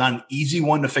process. It's not an easy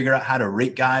one to figure out how to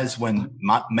rate guys when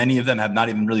many of them have not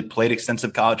even really played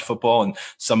extensive college football. And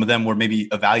some of them were maybe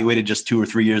evaluated just 2 or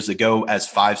 3 years ago as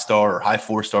 5-star or high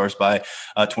 4 stars by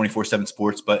 24/7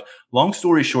 Sports. But long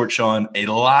story short, Sean, a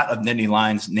lot of Nittany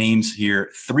Lions names here,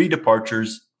 3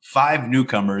 departures, 5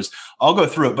 newcomers. I'll go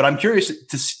through it, but I'm curious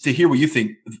to hear what you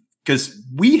think, because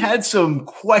we had some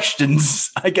questions,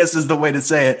 I guess is the way to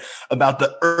say it, about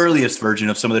the earliest version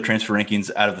of some of the transfer rankings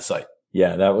out of the site.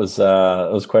 Yeah, that was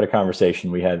quite a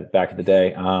conversation we had back in the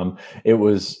day. It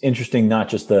was interesting, not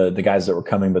just the guys that were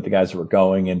coming, but the guys that were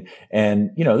going.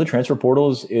 And the transfer portal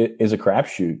is a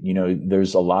crapshoot.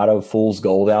 There's a lot of fool's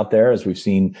gold out there, as we've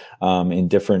seen in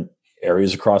different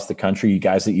areas across the country.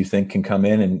 Guys that you think can come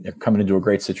in and are coming into a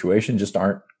great situation just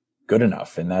aren't good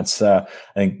enough. And that's, I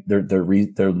think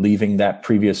they're leaving that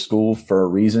previous school for a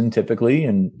reason typically.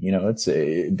 And,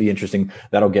 it'd be interesting.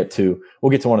 We'll get to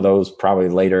one of those probably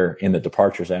later in the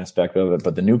departures aspect of it.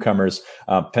 But the newcomers,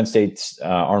 Penn State's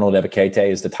Arnold Ebiketie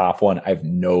is the top one. I have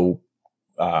no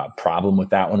problem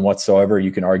with that one whatsoever.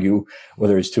 You can argue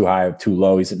whether he's too high or too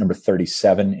low. He's at number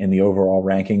 37 in the overall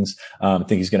rankings. I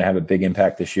think he's going to have a big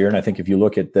impact this year. And I think if you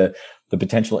look at the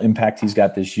potential impact he's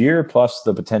got this year, plus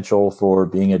the potential for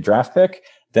being a draft pick,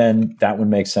 then that would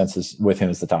make sense with him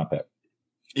as the top pick.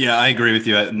 Yeah, I agree with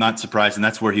you. I'm not surprised. And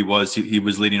that's where he was. He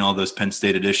was leading all those Penn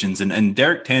State additions. And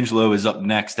Derek Tangelo is up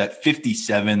next at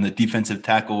 57, the defensive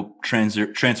tackle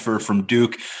transfer from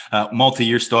Duke,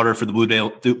 multi-year starter for the Blue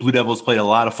Devils, played a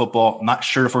lot of football. Not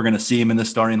sure if we're going to see him in the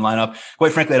starting lineup.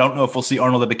 Quite frankly, I don't know if we'll see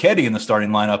Arnold Ebiketie in the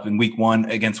starting lineup in week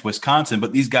 1 against Wisconsin,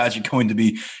 but these guys are going to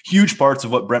be huge parts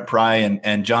of what Brent Pry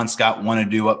and John Scott want to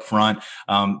do up front.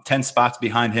 10 spots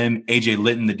behind him, AJ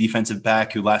Litton, the defensive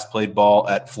back who last played ball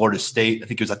at Florida State. I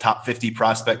think he was a top 50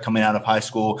 prospect coming out of high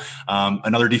school.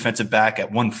 Another defensive back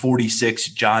at 146,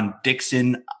 John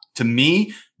Dixon. To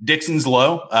me, Dixon's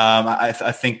low. I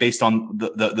think based on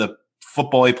the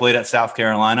football he played at South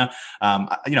Carolina,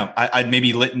 I'd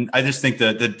maybe Litton. I just think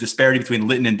the disparity between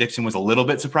Litton and Dixon was a little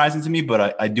bit surprising to me,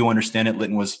 but I do understand it.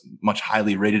 Litton was much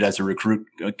highly rated as a recruit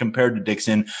compared to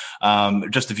Dixon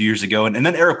just a few years ago. And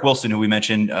then Eric Wilson, who we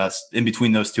mentioned in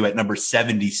between those two at number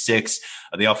 76,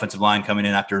 the offensive line coming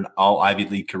in after an all Ivy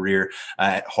League career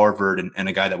at Harvard, and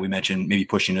a guy that we mentioned maybe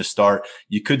pushing to start.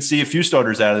 You could see a few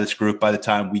starters out of this group by the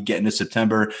time we get into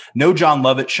September. No John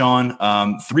Lovett, Sean,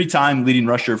 3-time leading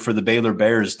rusher for the Baylor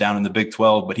Bears down in the Big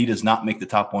 12, but he does not make the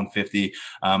top 150.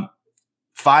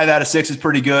 5 out of 6 is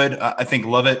pretty good. I think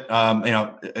Lovett,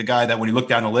 a guy that when you look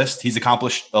down the list, he's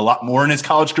accomplished a lot more in his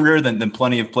college career than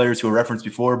plenty of players who were referenced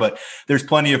before. But there's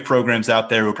plenty of programs out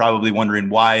there who are probably wondering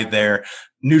why their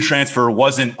new transfer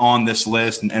wasn't on this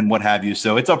list and what have you.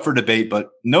 So it's up for debate,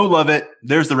 but no Lovett.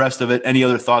 There's the rest of it. Any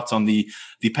other thoughts on the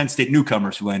Penn State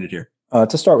newcomers who landed here?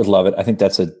 To start with Lovett, I think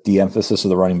that's a de-emphasis of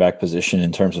the running back position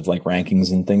in terms of like rankings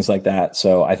and things like that.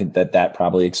 So I think that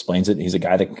probably explains it. He's a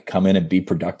guy that can come in and be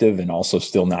productive and also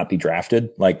still not be drafted.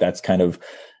 Like that's kind of,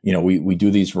 we do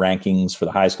these rankings for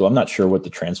the high school. I'm not sure what the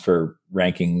transfer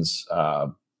rankings,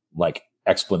 like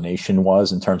explanation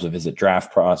was in terms of, is it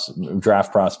draft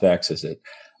prospects? Is it,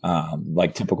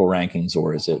 like typical rankings,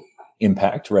 or is it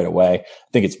impact right away?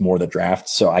 I think it's more the draft.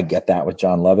 So I get that with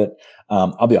John Lovett.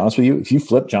 I'll be honest with you. If you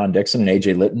flip John Dixon and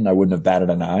AJ Litton, I wouldn't have batted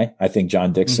an eye. I think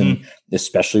John Dixon,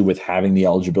 especially with having the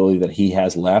eligibility that he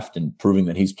has left and proving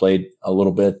that he's played a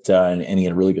little bit, and he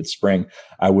had a really good spring,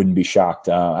 I wouldn't be shocked.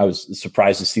 I was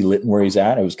surprised to see Litton where he's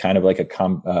at. It was kind of like it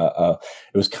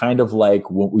was kind of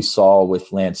like what we saw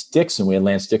with Lance Dixon. We had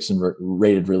Lance Dixon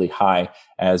rated really high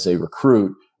as a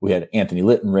recruit. We had Anthony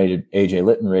Litton AJ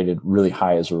Litton rated really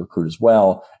high as a recruit as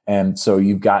well. And so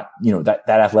you've got, that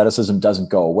athleticism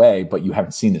doesn't go away, but you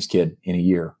haven't seen this kid in a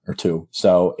year or two.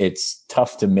 So it's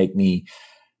tough to make me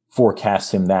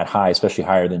forecast him that high, especially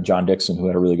higher than John Dixon, who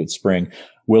had a really good spring.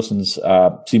 Wilson's,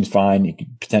 seems fine.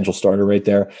 Potential starter right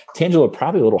there. Tangelo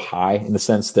probably a little high in the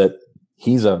sense that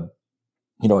he's a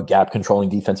gap controlling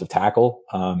defensive tackle.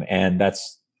 And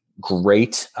that's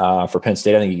great for Penn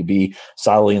State. I think he could be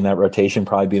solidly in that rotation,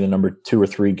 probably be the number 2 or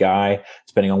 3 guy,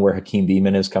 depending on where Hakeem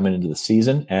Beamon is coming into the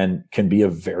season, and can be a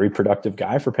very productive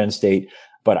guy for Penn State.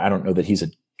 But I don't know that he's a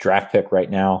draft pick right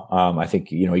now. I think,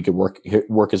 he could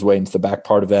work his way into the back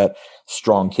part of that.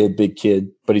 Strong kid, big kid,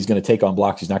 but he's going to take on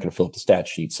blocks. He's not going to fill up the stat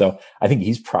sheet. So I think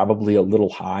he's probably a little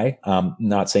high.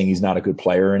 Not saying he's not a good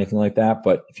player or anything like that,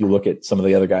 but if you look at some of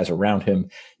the other guys around him,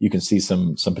 you can see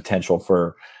some potential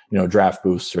for, draft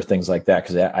boosts or things like that.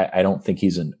 Cause I don't think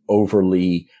he's an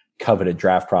overly coveted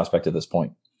draft prospect at this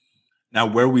point. Now,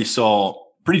 where we saw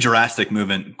pretty drastic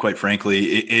movement, quite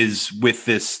frankly, is with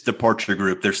this departure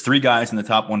group. There's 3 guys in the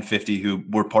top 150 who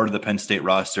were part of the Penn State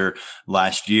roster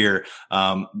last year.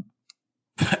 And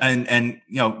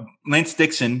Lance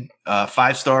Dixon,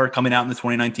 5-star coming out in the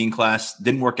 2019 class,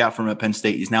 didn't work out for him at Penn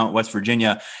State. He's now at West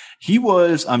Virginia. He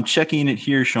was, I'm checking it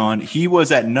here, Sean. He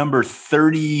was at number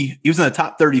 30. He was in the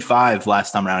top 35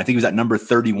 last time around. I think he was at number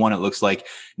 31. It looks like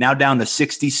now down to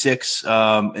 66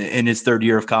 in his third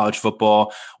year of college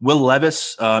football. Will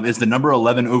Levis is the number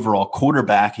 11 overall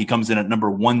quarterback. He comes in at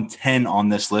number 110 on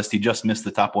this list. He just missed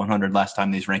the top 100 last time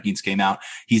these rankings came out.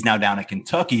 He's now down at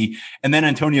Kentucky. And then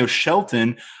Antonio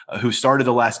Shelton, who started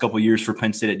the last couple of years for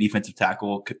Penn State at defensive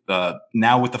tackle,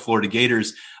 now with the Florida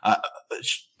Gators.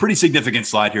 Pretty significant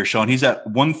slide here, Sean. He's at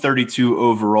 132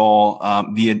 overall.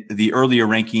 The earlier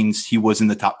rankings, he was in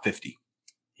the top 50.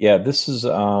 Yeah, this is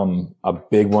a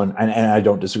big one, and I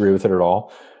don't disagree with it at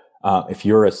all. If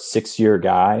you're a 6-year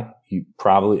guy, you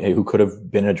probably who could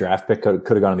have been a draft pick, could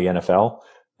have gone to the NFL,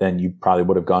 then you probably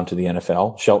would have gone to the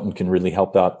NFL. Shelton can really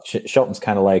help out. Shelton's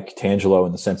kind of like Tangelo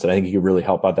in the sense that I think he could really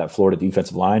help out that Florida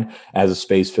defensive line as a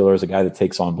space filler, as a guy that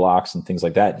takes on blocks and things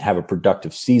like that, and have a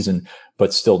productive season,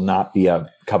 but still not be a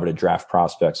coveted draft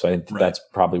prospect. So I think that's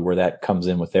probably where that comes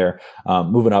in with there.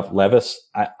 Moving up, Levis,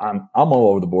 I'm all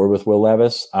over the board with Will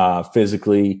Levis.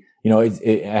 Physically, I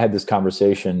had this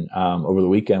conversation over the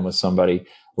weekend with somebody.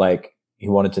 Like, he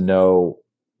wanted to know,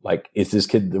 like, is this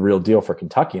kid the real deal for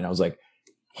Kentucky? And I was like,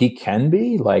 he can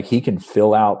be. Like, he can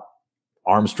fill out.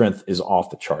 Arm strength is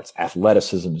off the charts.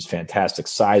 Athleticism is fantastic.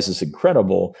 Size is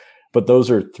incredible. But those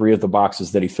are 3 of the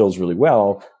boxes that he fills really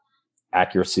well.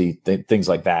 Accuracy, things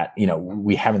like that.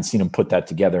 We haven't seen him put that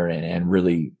together and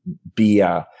really be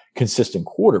a consistent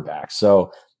quarterback.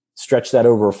 So stretch that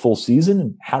over a full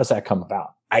season. How does that come about?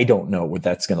 I don't know what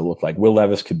that's going to look like. Will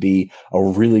Levis could be a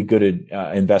really good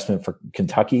investment for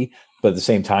Kentucky, but at the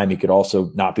same time, he could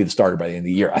also not be the starter by the end of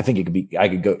the year. I think it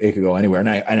could go anywhere. And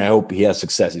I hope he has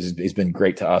success. He's been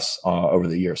great to us over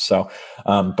the years. So,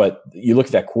 but you look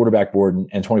at that quarterback board,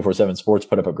 and 24/7 Sports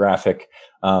put up a graphic,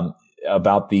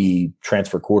 about the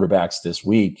transfer quarterbacks this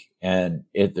week, and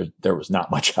there was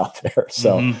not much out there.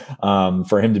 So,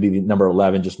 for him to be the number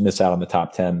 11, just miss out on the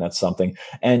top 10, that's something.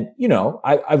 And,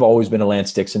 I've always been a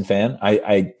Lance Dixon fan.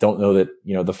 I don't know that,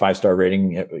 the 5-star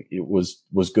rating, it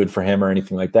was good for him or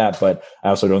anything like that. But I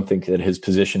also don't think that his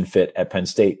position fit at Penn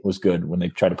State was good when they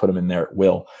tried to put him in there at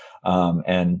will.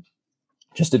 And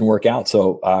just didn't work out.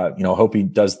 So, hope he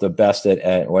does the best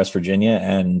at West Virginia.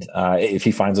 And, if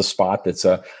he finds a spot that's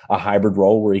a hybrid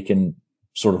role where he can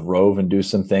sort of rove and do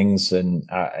some things. And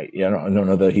I don't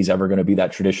know that he's ever going to be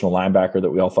that traditional linebacker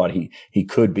that we all thought he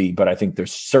could be, but I think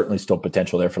there's certainly still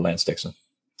potential there for Lance Dixon.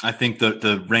 I think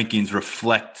the rankings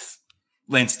reflect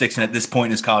Lance Dixon at this point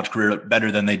in his college career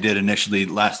better than they did initially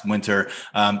last winter.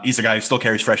 He's a guy who still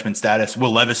carries freshman status.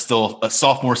 Will Levis still a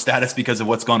sophomore status because of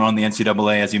what's going on in the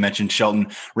NCAA. As you mentioned,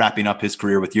 Shelton wrapping up his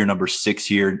career with year number 6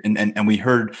 here. And we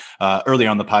heard earlier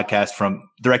on the podcast from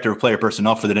Director of Player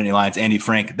Personnel for the Nittany Lions, Andy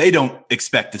Frank. They don't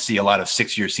expect to see a lot of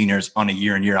 6-year seniors on a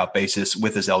year in, year out basis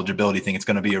with this eligibility thing. It's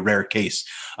going to be a rare case.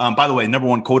 By the way, number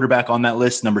 1 quarterback on that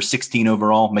list, number 16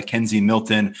 overall, Mackenzie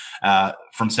Milton,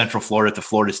 from Central Florida to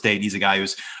Florida State. He's a guy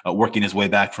who's working his way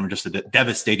back from just a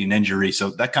devastating injury.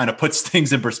 So that kind of puts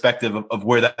things in perspective of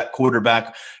where that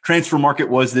quarterback transfer market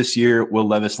was this year. Will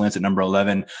Levis lands at number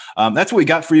 11. That's what we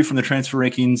got for you from the transfer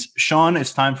rankings. Sean,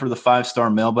 it's time for the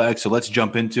 5-star mailbag. So let's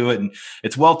jump into it. And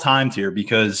it's well timed here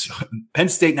because Penn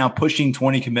State now pushing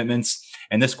 20 commitments.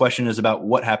 And this question is about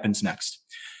what happens next.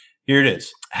 Here it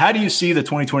is. How do you see the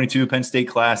 2022 Penn State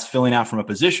class filling out from a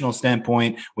positional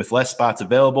standpoint with less spots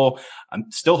available? I'm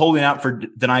still holding out for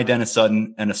Dani Dennis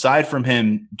Sutton. And aside from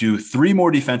him, do 3 more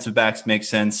defensive backs make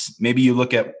sense? Maybe you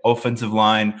look at offensive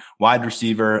line, wide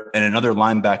receiver, and another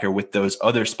linebacker with those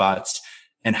other spots.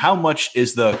 And how much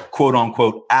is the quote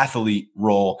unquote athlete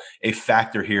role a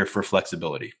factor here for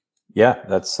flexibility? Yeah,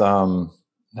 that's going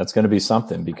to be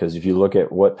something, because if you look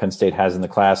at what Penn State has in the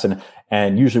class,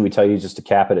 and usually we tell you just to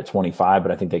cap it at 25,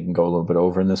 but I think they can go a little bit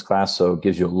over in this class. So it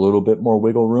gives you a little bit more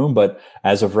wiggle room. But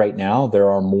as of right now, there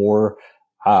are more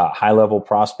high-level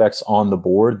prospects on the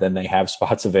board than they have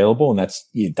spots available. And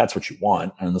that's what you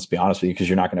want. And let's be honest with you, because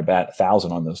you're not going to bat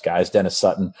 1,000 on those guys. Dennis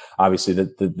Sutton, obviously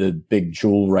the big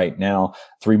jewel right now.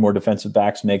 3 more defensive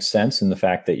backs makes sense. And the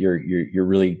fact that you're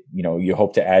really, you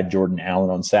hope to add Jordan Allen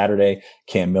on Saturday.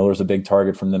 Cam Miller's a big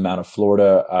target from them out of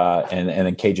Florida. And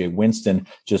then KJ Winston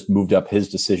just moved up his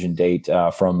decision date,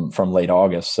 from late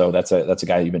August. So that's a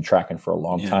guy you've been tracking for a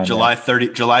long time. July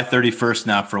 31st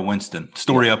now for Winston.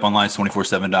 Story up on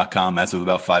Lions247.com as of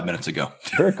about 5 minutes ago.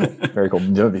 Very cool. Very cool.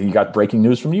 You got breaking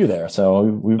news from you there. So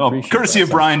we appreciate courtesy that. of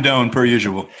Brian Doan, per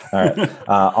usual. All right.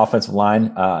 Offensive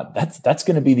line. That's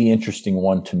going to be the interesting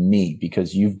one to me,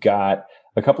 because you've got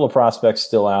a couple of prospects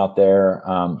still out there.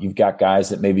 You've got guys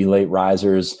that may be late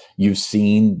risers. You've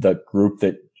seen the group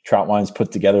that Troutwine's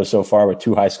put together so far with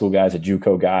 2 high school guys, a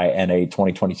JUCO guy, and a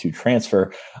 2022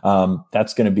 transfer.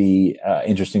 That's going to be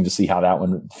interesting to see how that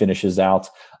one finishes out.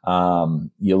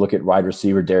 You look at wide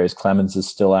receiver, Darius Clemens is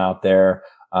still out there.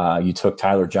 You took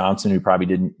Tyler Johnson, who probably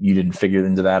didn't figure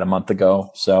into that a month ago.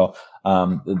 So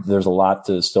there's a lot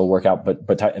to still work out,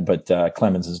 but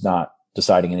Clemens is not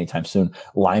deciding anytime soon.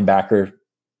 Linebacker,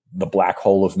 the black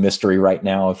hole of mystery right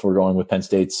now, if we're going with Penn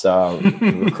State's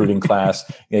recruiting class.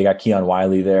 You got Keon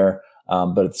Wiley there.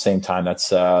 But at the same time,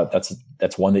 that's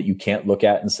one that you can't look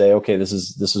at and say, okay, this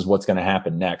is what's going to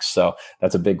happen next. So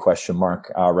that's a big question mark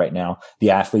right now.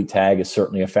 The athlete tag is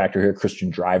certainly a factor here. Christian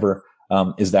Driver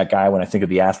is that guy. When I think of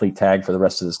the athlete tag for the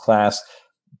rest of this class,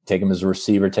 take him as a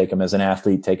receiver, take him as an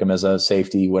athlete, take him as a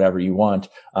safety, whatever you want.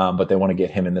 But they want to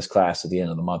get him in this class at the end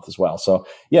of the month as well. So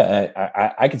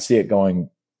yeah, I could see it going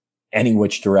any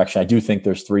which direction. I do think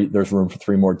there's room for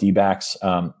 3 more D-backs.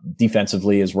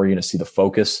 Defensively is where you're going to see the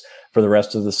focus for the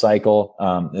rest of the cycle,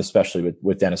 especially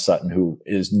with Dennis Sutton, who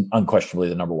is unquestionably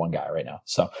the number 1 guy right now.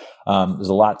 So there's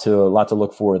a lot to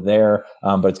look for there,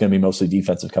 but it's going to be mostly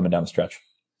defensive coming down the stretch.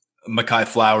 Mekhi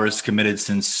Flowers, committed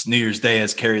since New Year's Day,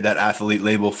 has carried that athlete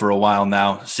label for a while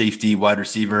now. Safety, wide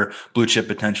receiver, blue chip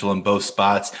potential in both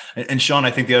spots. And Sean, I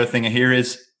think the other thing here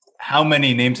is how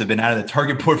many names have been out of the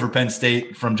target board for Penn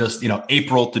State from just,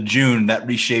 April to June that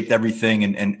reshaped everything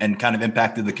and kind of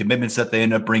impacted the commitments that they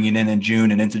end up bringing in June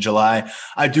and into July.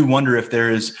 I do wonder if there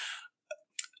is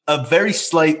a very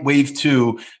slight wave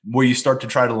 2 where you start to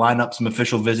try to line up some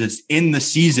official visits in the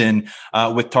season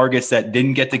with targets that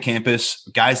didn't get to campus,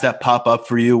 guys that pop up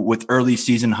for you with early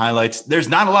season highlights. There's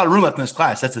not a lot of room left in this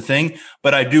class. That's the thing.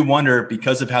 But I do wonder,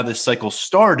 because of how this cycle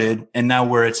started and now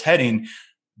where it's heading,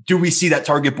 do we see that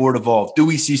target board evolve? Do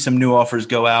we see some new offers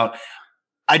go out?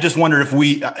 I just wonder if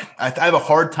I have a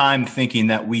hard time thinking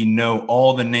that we know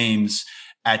all the names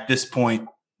at this point,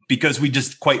 because we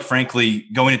just, quite frankly,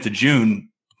 going into June,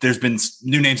 there's been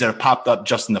new names that have popped up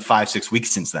just in the 5-6 weeks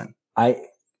since then.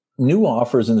 New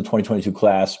offers in the 2022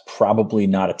 class, probably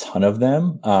not a ton of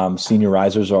them. Senior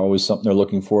risers are always something they're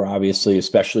looking for, obviously,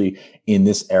 especially in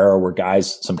this era where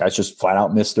some guys just flat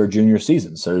out missed their junior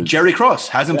season. So Jerry Cross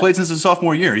hasn't played since his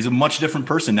sophomore year. He's a much different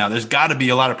person now. There's got to be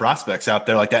a lot of prospects out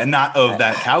there like that, and not of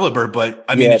that caliber. But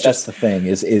I mean, that's the thing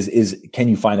is can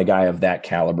you find a guy of that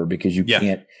caliber? Because you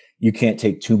you can't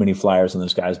take too many flyers on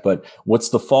those guys. But what's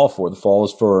the fall for? The fall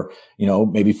is for,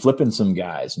 maybe flipping some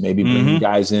guys, maybe bringing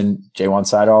guys in. Jaywan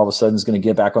Sider all of a sudden is going to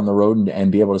get back on the road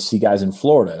and be able to see guys in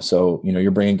Florida. So,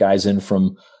 you're bringing guys in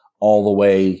from all the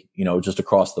way, just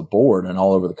across the board and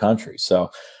all over the country.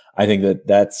 So I think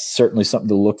that's certainly something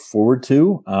to look forward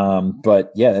to.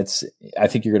 But yeah, I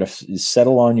think you're going to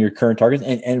settle on your current targets.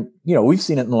 And, we've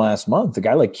seen it in the last month. A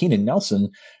guy like Keenan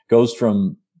Nelson goes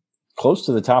from close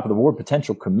to the top of the board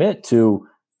potential commit to,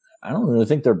 I don't really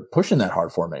think they're pushing that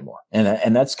hard for him anymore.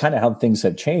 And that's kind of how things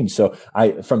have changed. So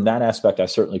from that aspect, I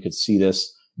certainly could see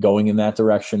this going in that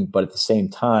direction. But at the same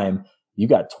time, you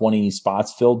got 20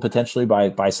 spots filled potentially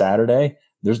by Saturday.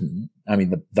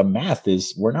 The math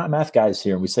is, we're not math guys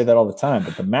here, and we say that all the time,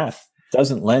 but the math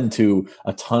doesn't lend to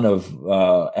a ton of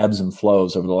ebbs and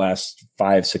flows over the last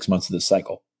 5-6 months of this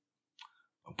cycle.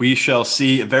 We shall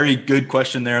see. A very good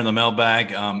question there in the mailbag.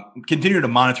 Continue to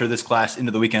monitor this class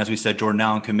into the weekend. As we said, Jordan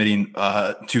Allen committing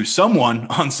to someone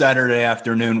on Saturday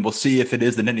afternoon. We'll see if it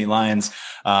is the Nittany Lions,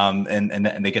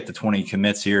 and they get the 20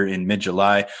 commits here in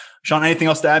mid-July. Sean, anything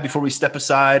else to add before we step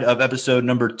aside of episode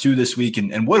number 2 this week?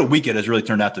 And what a week it has really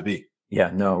turned out to be. Yeah,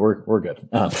 no, we're good.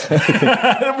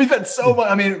 We've had so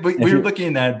much. I mean, we're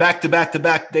looking at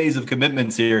back days of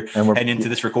commitments here and into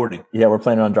this recording. Yeah, we're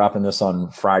planning on dropping this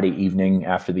on Friday evening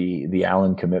after the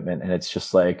Allen commitment. And it's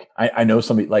just like, I know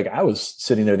somebody, like I was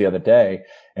sitting there the other day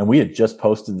and we had just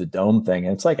posted the Dome thing,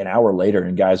 and it's like an hour later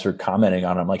and guys are commenting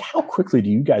on it. I'm like, how quickly do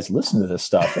you guys listen to this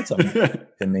stuff? That's amazing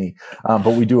to me.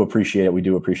 But we do appreciate it. We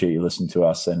do appreciate you listening to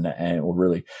us, and we're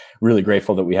really, really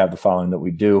grateful that we have the following that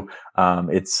we do.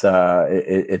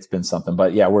 It's been something,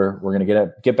 but yeah, we're going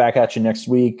to get back at you next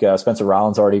week. Spencer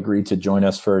Rollins already agreed to join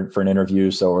us for an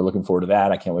interview. So we're looking forward to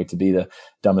that. I can't wait to be the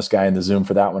dumbest guy in the Zoom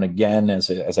for that one again,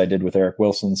 as I did with Eric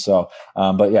Wilson. So,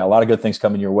 but yeah, a lot of good things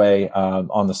coming your way,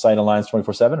 on the site of Lions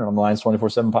 24/7 and on the Lions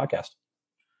 24/7 podcast.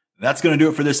 That's going to do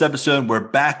it for this episode. We're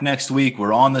back next week.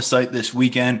 We're on the site this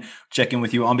weekend. Check in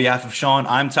with you on behalf of Sean.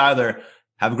 I'm Tyler.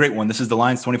 Have a great one. This is the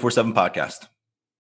Lions 24/7 podcast.